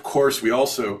like. Of course, we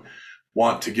also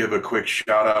want to give a quick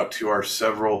shout out to our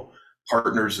several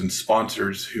partners and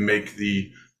sponsors who make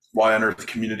the Y on Earth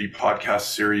Community Podcast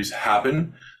series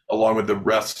happen, along with the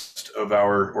rest of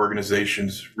our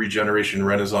organization's Regeneration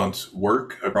Renaissance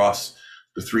work across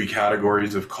the three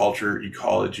categories of culture,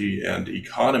 ecology, and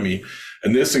economy.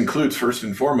 And this includes, first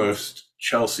and foremost,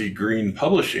 Chelsea Green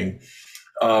Publishing.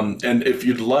 And if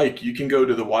you'd like, you can go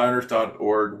to the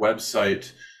yonearth.org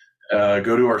website,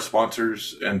 go to our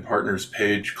sponsors and partners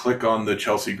page, click on the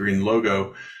Chelsea Green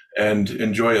logo, and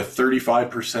enjoy a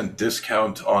 35%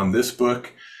 discount on this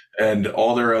book and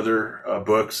all their other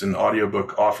books and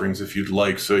audiobook offerings if you'd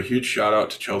like. So a huge shout out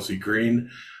to Chelsea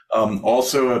Green.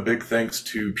 Also a big thanks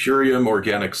to Purium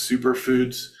Organic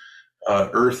Superfoods,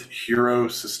 Earth Hero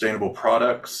Sustainable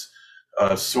Products,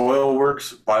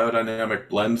 Soilworks Biodynamic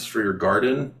Blends for your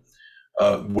garden,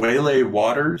 Waylay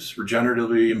Waters,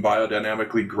 regeneratively and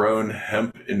biodynamically grown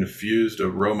hemp-infused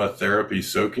aromatherapy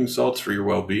soaking salts for your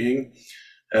well-being,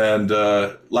 And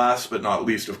last but not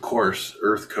least, of course,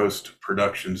 Earth Coast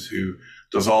Productions, who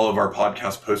does all of our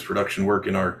podcast post-production work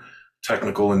and our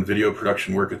technical and video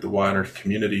production work at the Y on Earth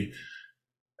community.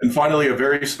 And finally, a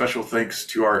very special thanks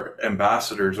to our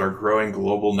ambassadors, our growing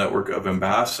global network of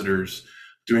ambassadors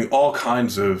doing all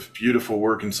kinds of beautiful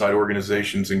work inside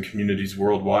organizations and communities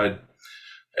worldwide.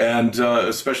 And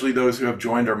especially those who have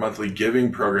joined our monthly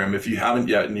giving program. If you haven't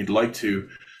yet and you'd like to,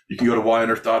 you can go to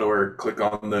yonearth.org, click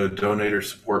on the donate or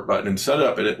support button and set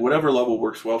up at whatever level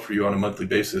works well for you on a monthly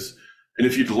basis. And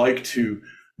if you'd like to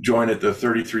join at the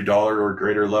 $33 or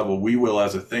greater level, we will,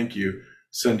 as a thank you,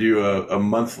 send you a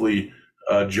monthly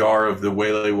jar of the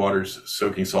Waylay Waters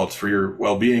soaking salts for your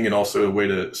well-being, and also a way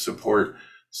to support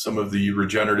some of the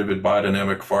regenerative and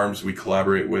biodynamic farms we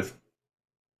collaborate with.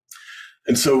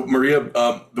 And so, Maria,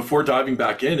 before diving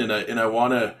back in, and I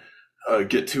want to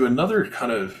get to another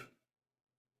kind of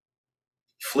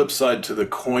flip side to the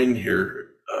coin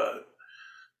here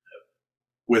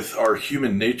with our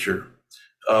human nature.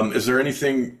 Is there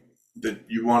anything that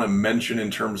you want to mention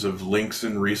in terms of links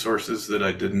and resources that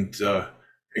I didn't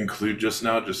include just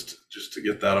now, just to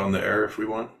get that on the air if we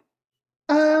want?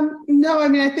 No, I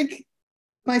mean, I think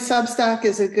my Substack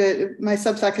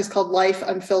is called Life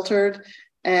Unfiltered,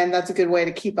 and that's a good way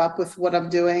to keep up with what I'm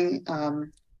doing.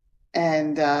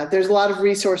 And there's a lot of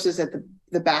resources at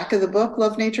the back of the book,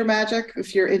 Love, Nature, Magic,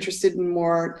 if you're interested in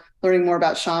learning more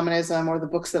about shamanism or the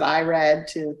books that I read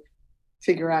to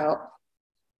figure out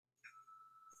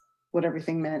what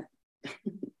everything meant.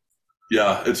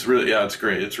 Yeah, it's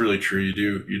great. It's really true.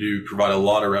 You do provide a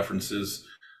lot of references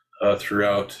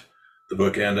throughout the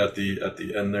book and at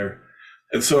the end there.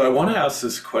 And so I want to ask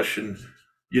this question,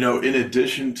 in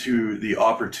addition to the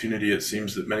opportunity it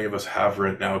seems that many of us have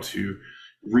right now to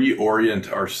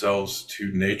reorient ourselves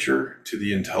to nature, to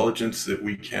the intelligence that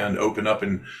we can open up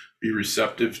and be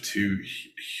receptive to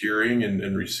hearing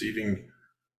and receiving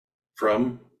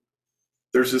from,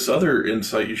 there's this other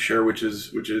insight you share, which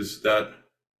is that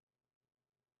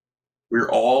we're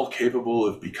all capable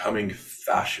of becoming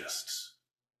fascists.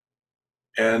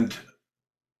 And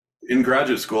in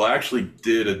graduate school, I actually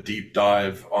did a deep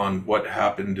dive on what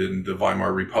happened in the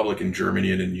Weimar Republic in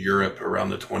Germany and in Europe around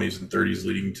the 20s and 30s,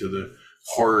 leading to the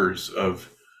horrors of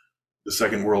the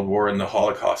Second World War and the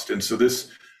Holocaust. And so this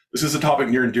is a topic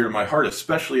near and dear to my heart,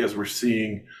 especially as we're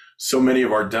seeing so many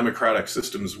of our democratic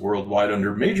systems worldwide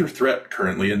under major threat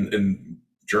currently. And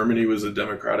Germany was a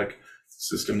democratic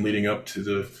system leading up to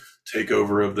the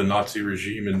takeover of the Nazi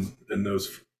regime and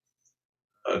those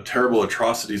terrible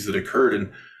atrocities that occurred.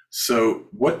 And so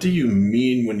what do you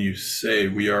mean when you say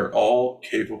we are all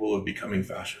capable of becoming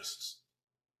fascists?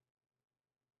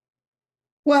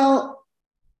 Well,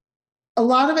 a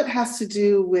lot of it has to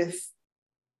do with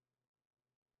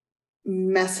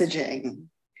messaging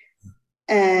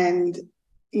and,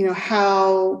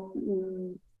 how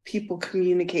people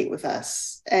communicate with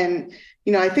us. And,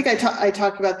 I think I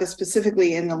talked about this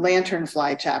specifically in the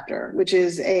lanternfly chapter, which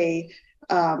is a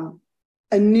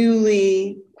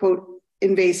newly, quote,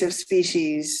 invasive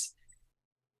species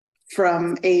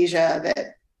from Asia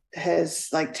that has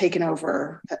taken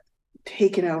over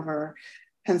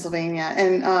Pennsylvania.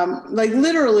 And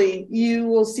literally you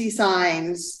will see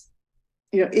signs,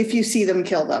 if you see them,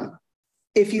 kill them.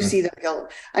 If you see them, kill them.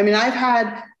 I mean, I've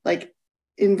had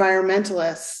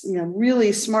environmentalists,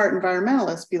 really smart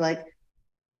environmentalists be like,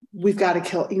 we've got to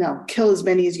kill as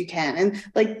many as you can.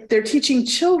 And they're teaching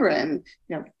children,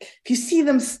 if you see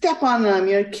them, step on them,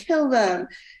 kill them.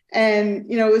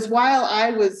 And, it was while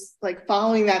I was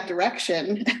following that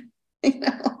direction,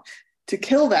 to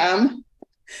kill them,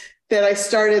 that I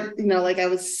started, I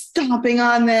was stomping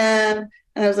on them.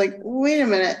 And I was like, wait a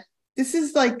minute, this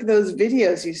is like those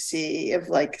videos you see of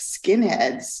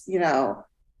skinheads,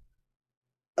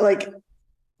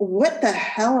 what the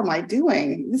hell am I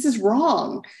doing? This is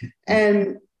wrong.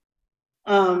 And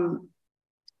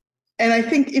I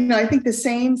think, I think the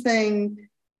same thing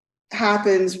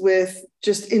happens with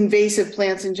just invasive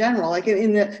plants in general.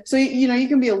 So you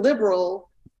can be a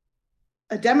liberal,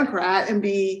 a Democrat, and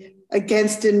be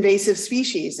against invasive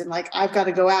species. And I've got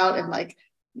to go out and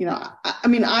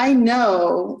I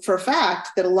know for a fact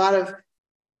that a lot of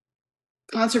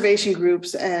conservation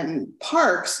groups and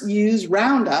parks use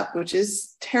Roundup, which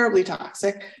is terribly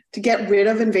toxic, to get rid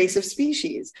of invasive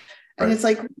species. And It's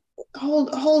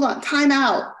hold on, time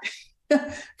out.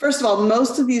 First of all,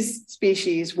 most of these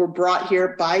species were brought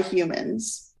here by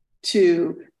humans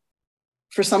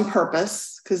for some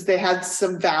purpose, because they had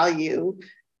some value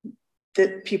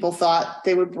that people thought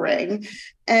they would bring.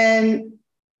 And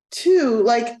two,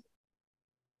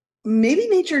 maybe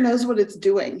nature knows what it's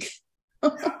doing.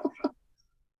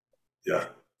 Yeah.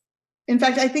 In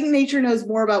fact, I think nature knows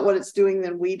more about what it's doing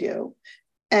than we do.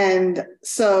 And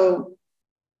so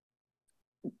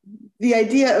the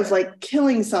idea of like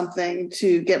killing something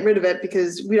to get rid of it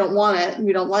because we don't want it and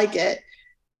we don't like it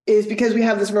is because we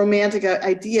have this romantic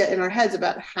idea in our heads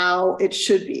about how it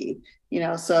should be,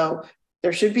 so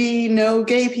there should be no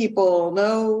gay people,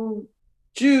 no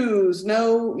Jews,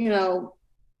 no,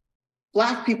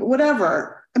 Black people,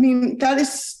 whatever. I mean, that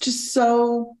is just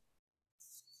so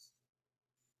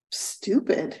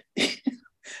stupid.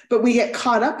 But we get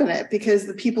caught up in it because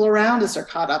the people around us are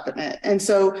caught up in it. And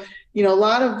so, a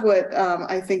lot of what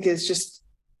I think is just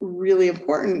really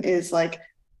important is like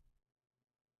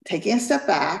taking a step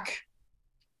back,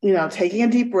 taking a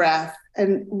deep breath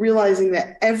and realizing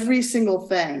that every single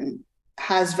thing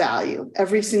has value.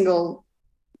 Every single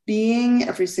being,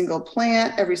 every single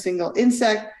plant, every single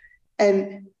insect,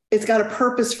 and it's got a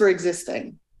purpose for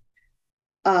existing.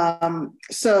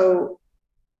 So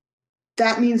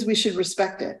that means we should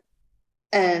respect it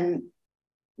and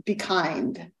be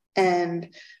kind and,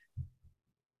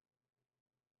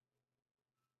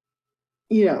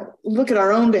 look at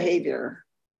our own behavior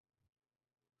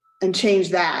and change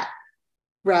that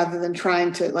rather than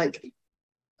trying to like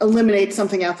eliminate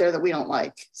something out there that we don't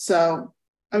like. So,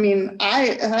 I mean,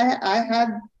 I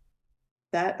had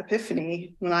that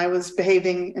epiphany when I was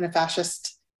behaving in a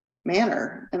fascist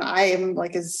manner, and I am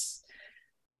like as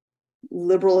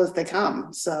liberal as they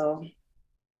come. So,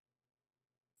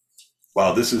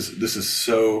 wow, this is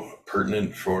so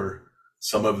pertinent for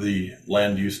some of the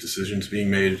land use decisions being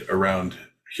made around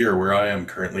here where I am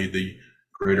currently, the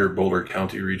greater Boulder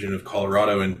County region of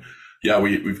Colorado. And yeah,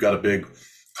 we've got a big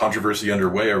controversy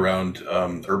underway around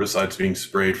herbicides being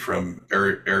sprayed from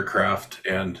aircraft.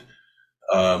 And,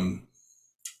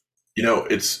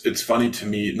 it's funny to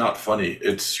me, not funny,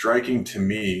 it's striking to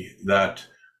me that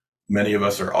many of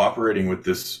us are operating with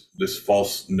this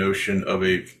false notion of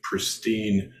a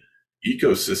pristine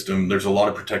ecosystem. There's a lot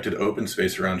of protected open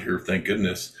space around here, thank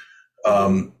goodness.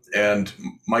 And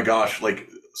my gosh, like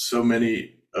so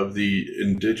many of the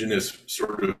indigenous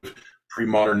sort of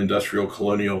pre-modern industrial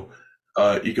colonial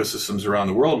ecosystems around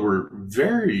the world were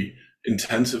very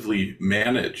intensively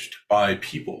managed by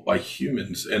people, by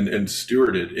humans, and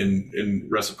stewarded in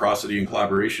reciprocity and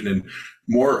collaboration. And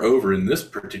moreover, in this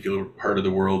particular part of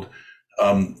the world,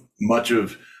 much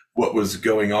of what was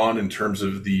going on in terms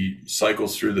of the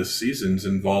cycles through the seasons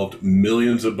involved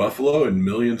millions of buffalo and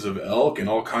millions of elk and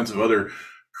all kinds of other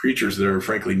creatures that are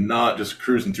frankly not just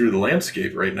cruising through the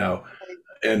landscape right now.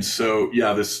 And so,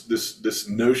 yeah, this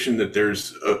notion that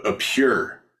there's a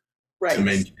pure right to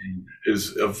maintain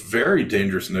is a very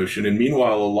dangerous notion. And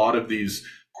meanwhile, a lot of these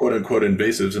quote unquote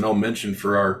invasives, and I'll mention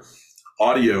for our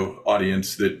audio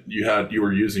audience that you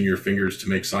were using your fingers to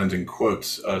make signs in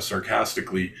quotes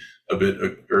sarcastically a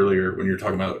bit earlier when you're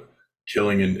talking about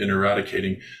killing and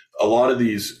eradicating. A lot of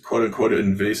these quote unquote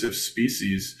invasive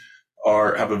species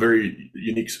have a very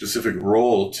unique specific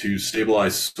role to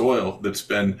stabilize soil that's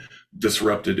been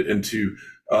disrupted and to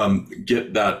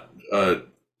get that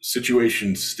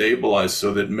situation stabilized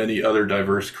so that many other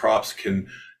diverse crops can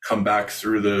come back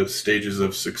through the stages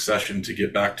of succession to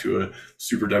get back to a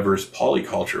super diverse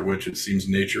polyculture, which it seems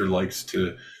nature likes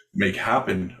to make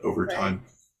happen over time.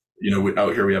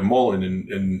 Out here we have mullein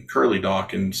and curly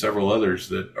dock and several others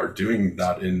that are doing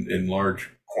that in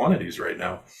large quantities right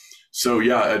now. So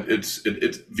yeah, it's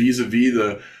vis-a-vis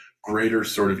the greater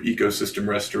sort of ecosystem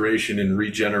restoration and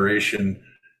regeneration,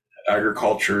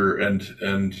 agriculture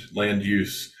and land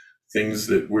use, things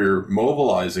that we're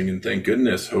mobilizing, and thank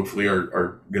goodness, hopefully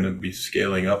are going to be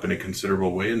scaling up in a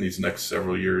considerable way in these next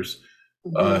several years.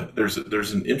 Mm-hmm.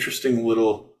 There's an interesting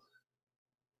little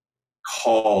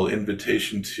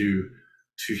invitation to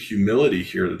humility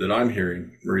here that I'm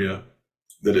hearing, Maria,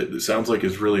 that it sounds like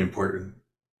is really important.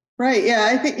 Right. Yeah,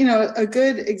 I think a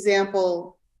good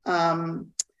example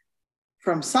from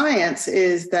science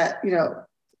is that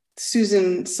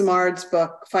Susan Simard's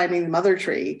book Finding the Mother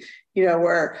Tree,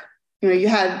 where you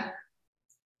had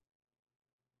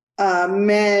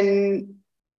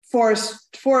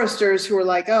foresters who were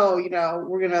like, oh,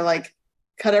 we're gonna like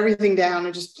cut everything down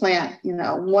and just plant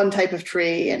one type of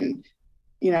tree, and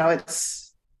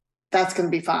that's going to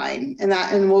be fine,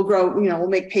 and we'll grow, we'll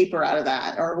make paper out of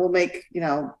that, or we'll make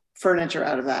furniture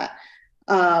out of that.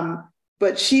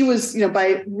 But she was,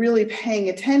 by really paying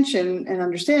attention and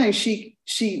understanding,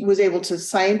 she was able to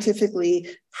scientifically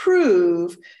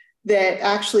prove that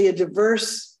actually a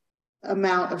diverse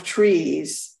amount of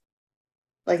trees,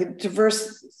 like a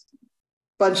diverse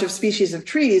bunch of species of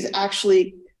trees,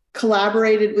 actually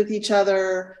collaborated with each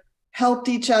other, helped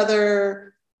each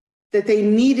other, that they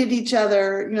needed each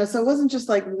other, so it wasn't just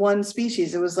like one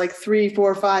species, it was like 3,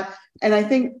 4, 5. And I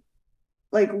think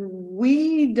like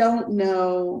we don't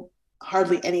know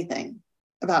hardly anything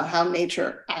about how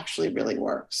nature actually really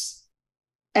works.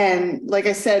 And like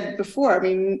I said before, I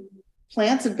mean,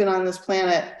 plants have been on this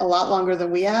planet a lot longer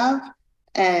than we have,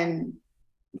 and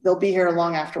they'll be here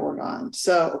long after we're gone.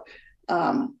 So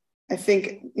I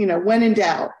think, when in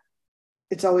doubt,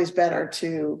 it's always better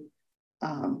to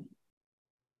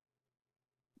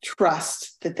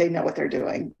trust that they know what they're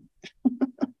doing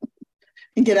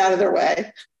and get out of their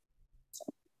way.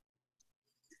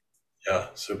 Yeah,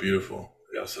 so beautiful.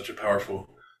 Yeah, such a powerful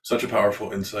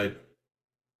insight.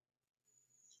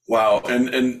 Wow.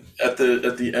 And at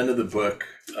the end of the book,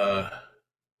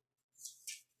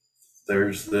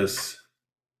 there's this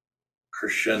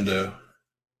crescendo.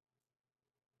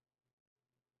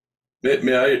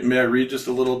 May I read just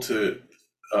a little to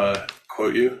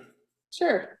quote you?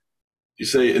 Sure. You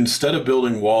say, instead of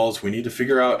building walls, we need to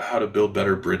figure out how to build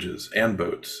better bridges and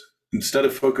boats. Instead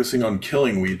of focusing on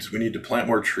killing weeds, we need to plant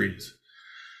more trees.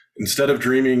 Instead of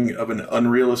dreaming of an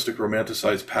unrealistic,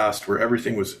 romanticized past where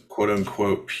everything was quote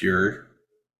unquote pure,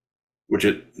 which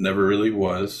it never really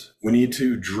was, we need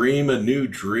to dream a new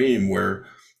dream where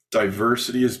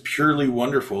diversity is purely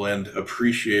wonderful and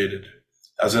appreciated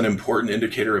as an important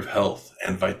indicator of health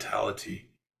and vitality.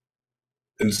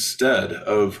 Instead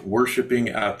of worshiping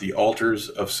at the altars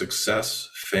of success,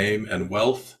 fame, and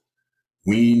wealth,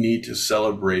 we need to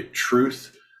celebrate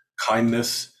truth,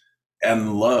 kindness,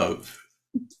 and love.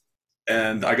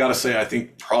 And I gotta say, I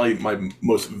think probably my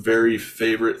most very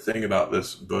favorite thing about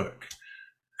this book,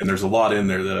 and there's a lot in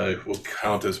there that I will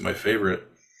count as my favorite,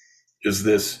 is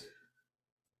this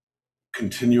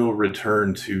continual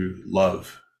return to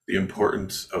love, the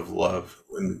importance of love,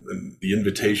 and the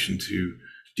invitation to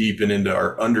deepen into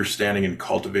our understanding and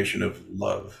cultivation of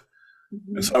love.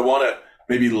 Mm-hmm. And so I want to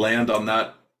maybe land on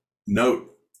that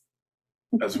note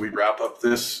as we wrap up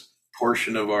this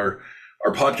portion of our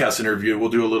podcast interview. We'll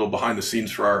do a little behind the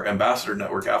scenes for our ambassador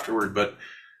network afterward, but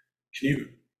can you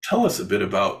tell us a bit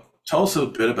about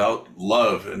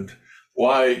love and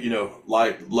why,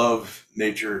 like love,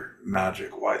 nature,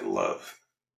 magic, why love?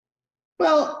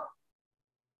 Well,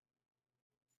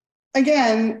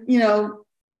 again,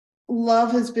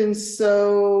 love has been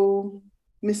so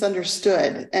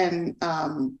misunderstood. And,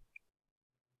 I'm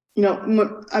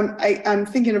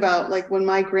thinking about like when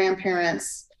my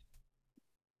grandparents,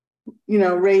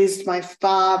 raised my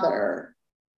father,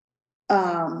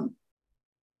 there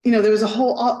was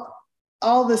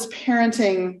all this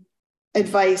parenting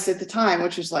advice at the time,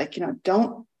 which was like,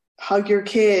 don't hug your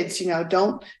kids,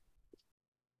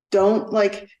 don't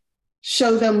like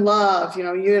show them love, you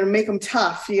gotta make them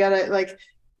tough. You gotta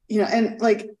and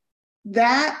like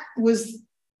that was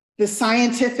the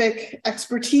scientific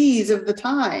expertise of the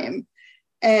time.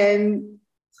 And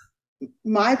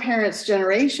my parents'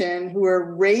 generation, who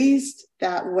were raised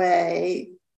that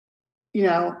way,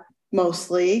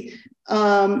 mostly,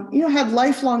 had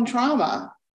lifelong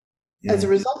trauma as a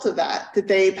result of that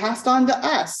they passed on to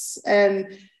us.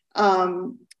 And,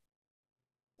 so,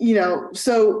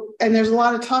 and there's a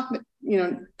lot of talk,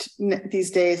 these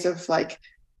days of like,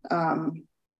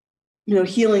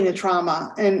 healing the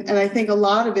trauma. And I think a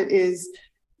lot of it is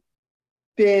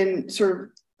been sort of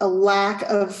a lack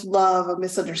of love, a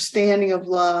misunderstanding of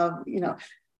love,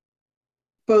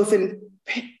 both in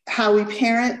how we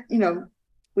parent,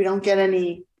 we don't get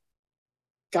any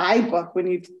guidebook when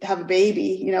you have a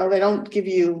baby, they don't give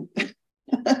you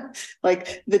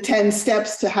like the 10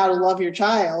 steps to how to love your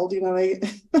child, they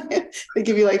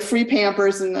give you like free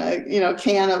Pampers and a,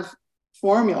 can of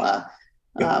formula.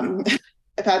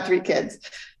 I've had 3 kids,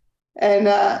 and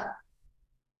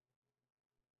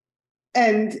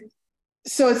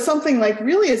so it's something like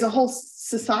really as a whole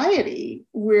society,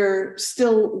 we're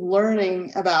still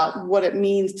learning about what it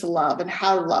means to love and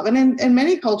how to love. And in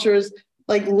many cultures,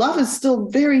 like love is still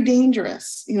very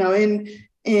dangerous,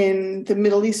 in the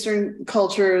Middle Eastern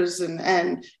cultures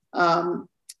and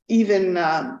even,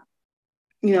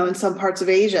 in some parts of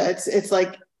Asia, it's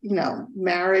like,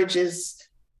 marriage is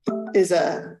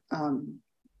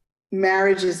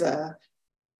a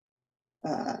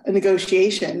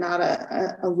negotiation, not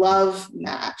a love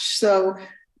match. So,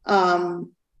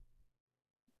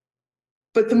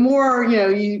 but the more,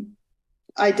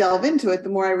 I delve into it, the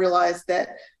more I realize that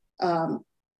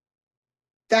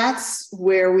that's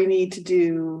where we need to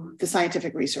do the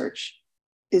scientific research,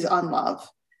 is on love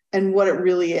and what it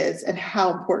really is and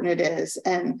how important it is,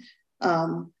 and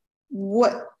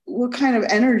what kind of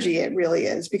energy it really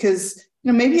is, because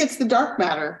maybe it's the dark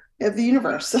matter of the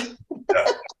universe. Yeah,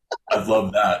 I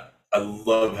love that. I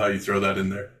love how you throw that in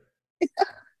there.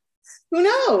 Who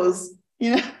knows?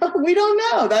 We don't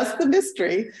know. That's the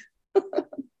mystery.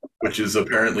 Which is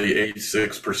apparently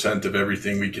 86% of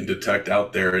everything we can detect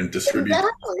out there and distribute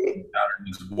Exactly.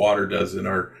 patterns water does in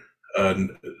uh,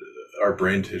 our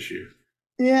brain tissue.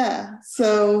 Yeah.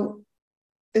 So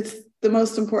it's the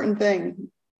most important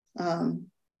thing. It's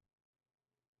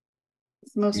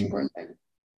the most important thing.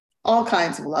 All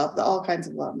kinds of love,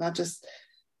 not just,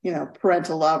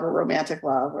 parental love or romantic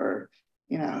love or,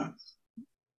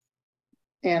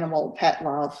 animal pet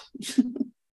love.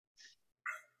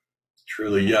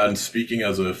 Truly, yeah. And speaking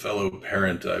as a fellow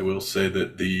parent, I will say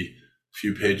that the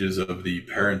few pages of the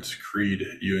Parents' Creed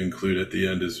you include at the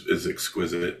end is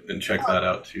exquisite. And check that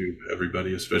out too,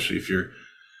 everybody, especially if your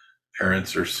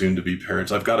parents or soon to be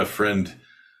parents. I've got a friends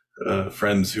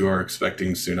who are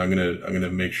expecting soon. I'm gonna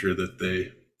make sure that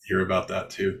they hear about that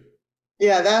too.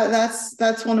 Yeah,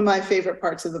 that's one of my favorite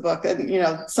parts of the book,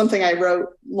 and something I wrote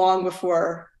long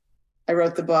before I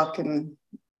wrote the book, and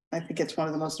I think it's one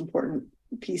of the most important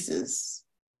pieces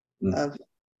of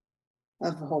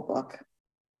the whole book.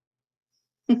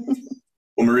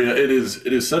 Well, Maria, it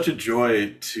is such a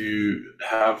joy to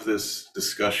have this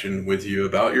discussion with you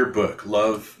about your book,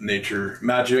 Love, Nature,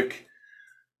 Magic,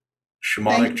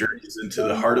 Shamanic Journeys into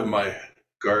the Heart of My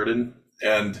Garden.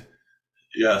 And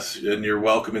yes, and you're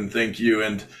welcome and thank you.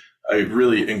 And I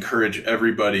really encourage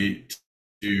everybody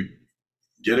to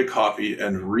get a copy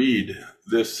and read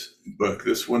this book.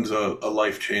 This one's a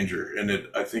life changer, and it,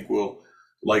 I think, will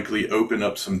likely open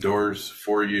up some doors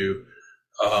for you,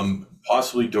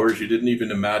 possibly doors you didn't even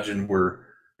imagine were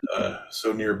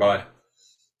so nearby.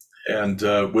 And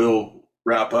we'll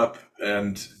wrap up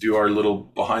and do our little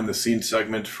behind the scenes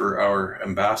segment for our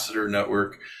ambassador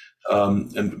network.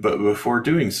 But before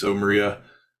doing so, Maria,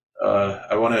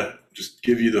 I want to just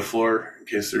give you the floor in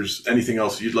case there's anything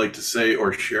else you'd like to say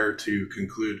or share to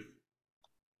conclude.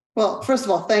 Well, first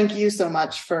of all, thank you so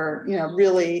much for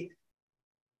really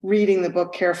reading the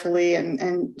book carefully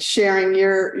and sharing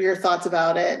your thoughts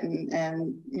about it,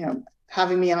 and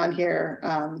having me on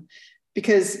here,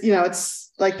 because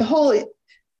it's like the whole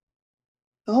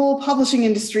publishing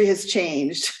industry has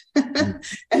changed, and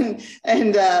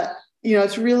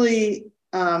it's really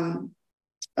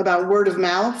about word of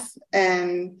mouth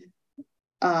and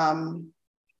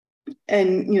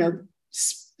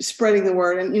spreading the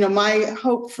word. And my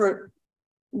hope for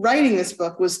writing this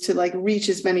book was to reach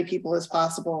as many people as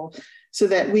possible, so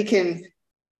that we can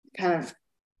kind of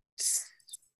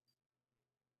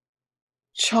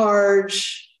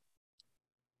charge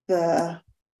the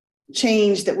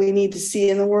change that we need to see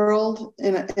in the world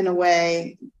in a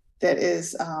way that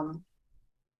is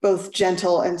both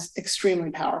gentle and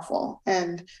extremely powerful.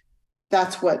 And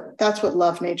that's what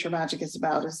Love, Nature, Magic is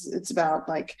about. It's about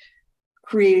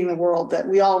creating the world that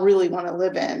we all really want to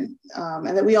live in,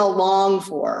 and that we all long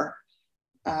for.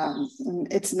 And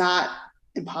it's not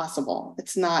impossible.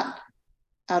 It's not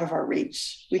out of our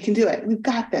reach. We can do it. We've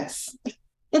got this.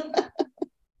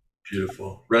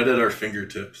 Beautiful. Right at our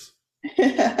fingertips.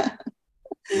 Yeah.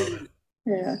 Love it.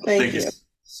 Yeah. Thank you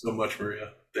so much,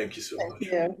 Maria. Thank you so much.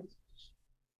 You.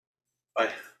 Bye.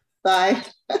 Bye.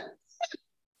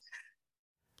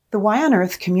 The Y on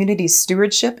Earth Community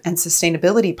Stewardship and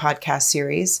Sustainability podcast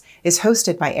series is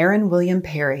hosted by Aaron William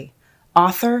Perry,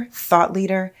 author, thought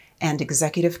leader, and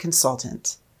executive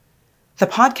consultant. The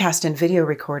podcast and video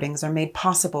recordings are made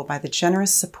possible by the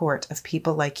generous support of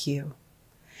people like you.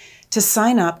 To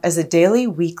sign up as a daily,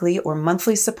 weekly, or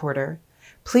monthly supporter,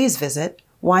 please visit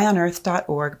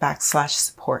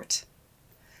yonearth.org/support.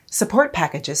 Support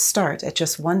packages start at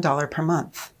just $1 per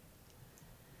month.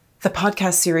 The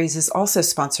podcast series is also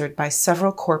sponsored by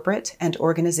several corporate and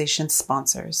organization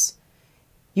sponsors.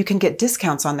 You can get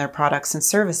discounts on their products and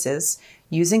services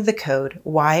using the code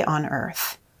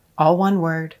YONEARTH, all one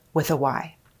word with a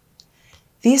Y.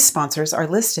 These sponsors are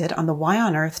listed on the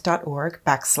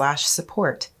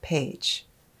yonearth.org/support page.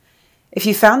 If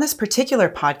you found this particular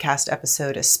podcast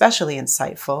episode especially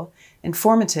insightful,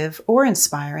 informative, or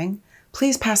inspiring,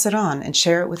 please pass it on and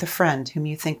share it with a friend whom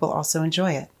you think will also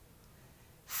enjoy it.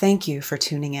 Thank you for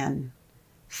tuning in.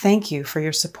 Thank you for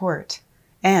your support.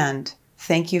 And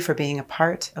thank you for being a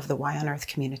part of the Y on Earth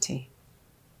community.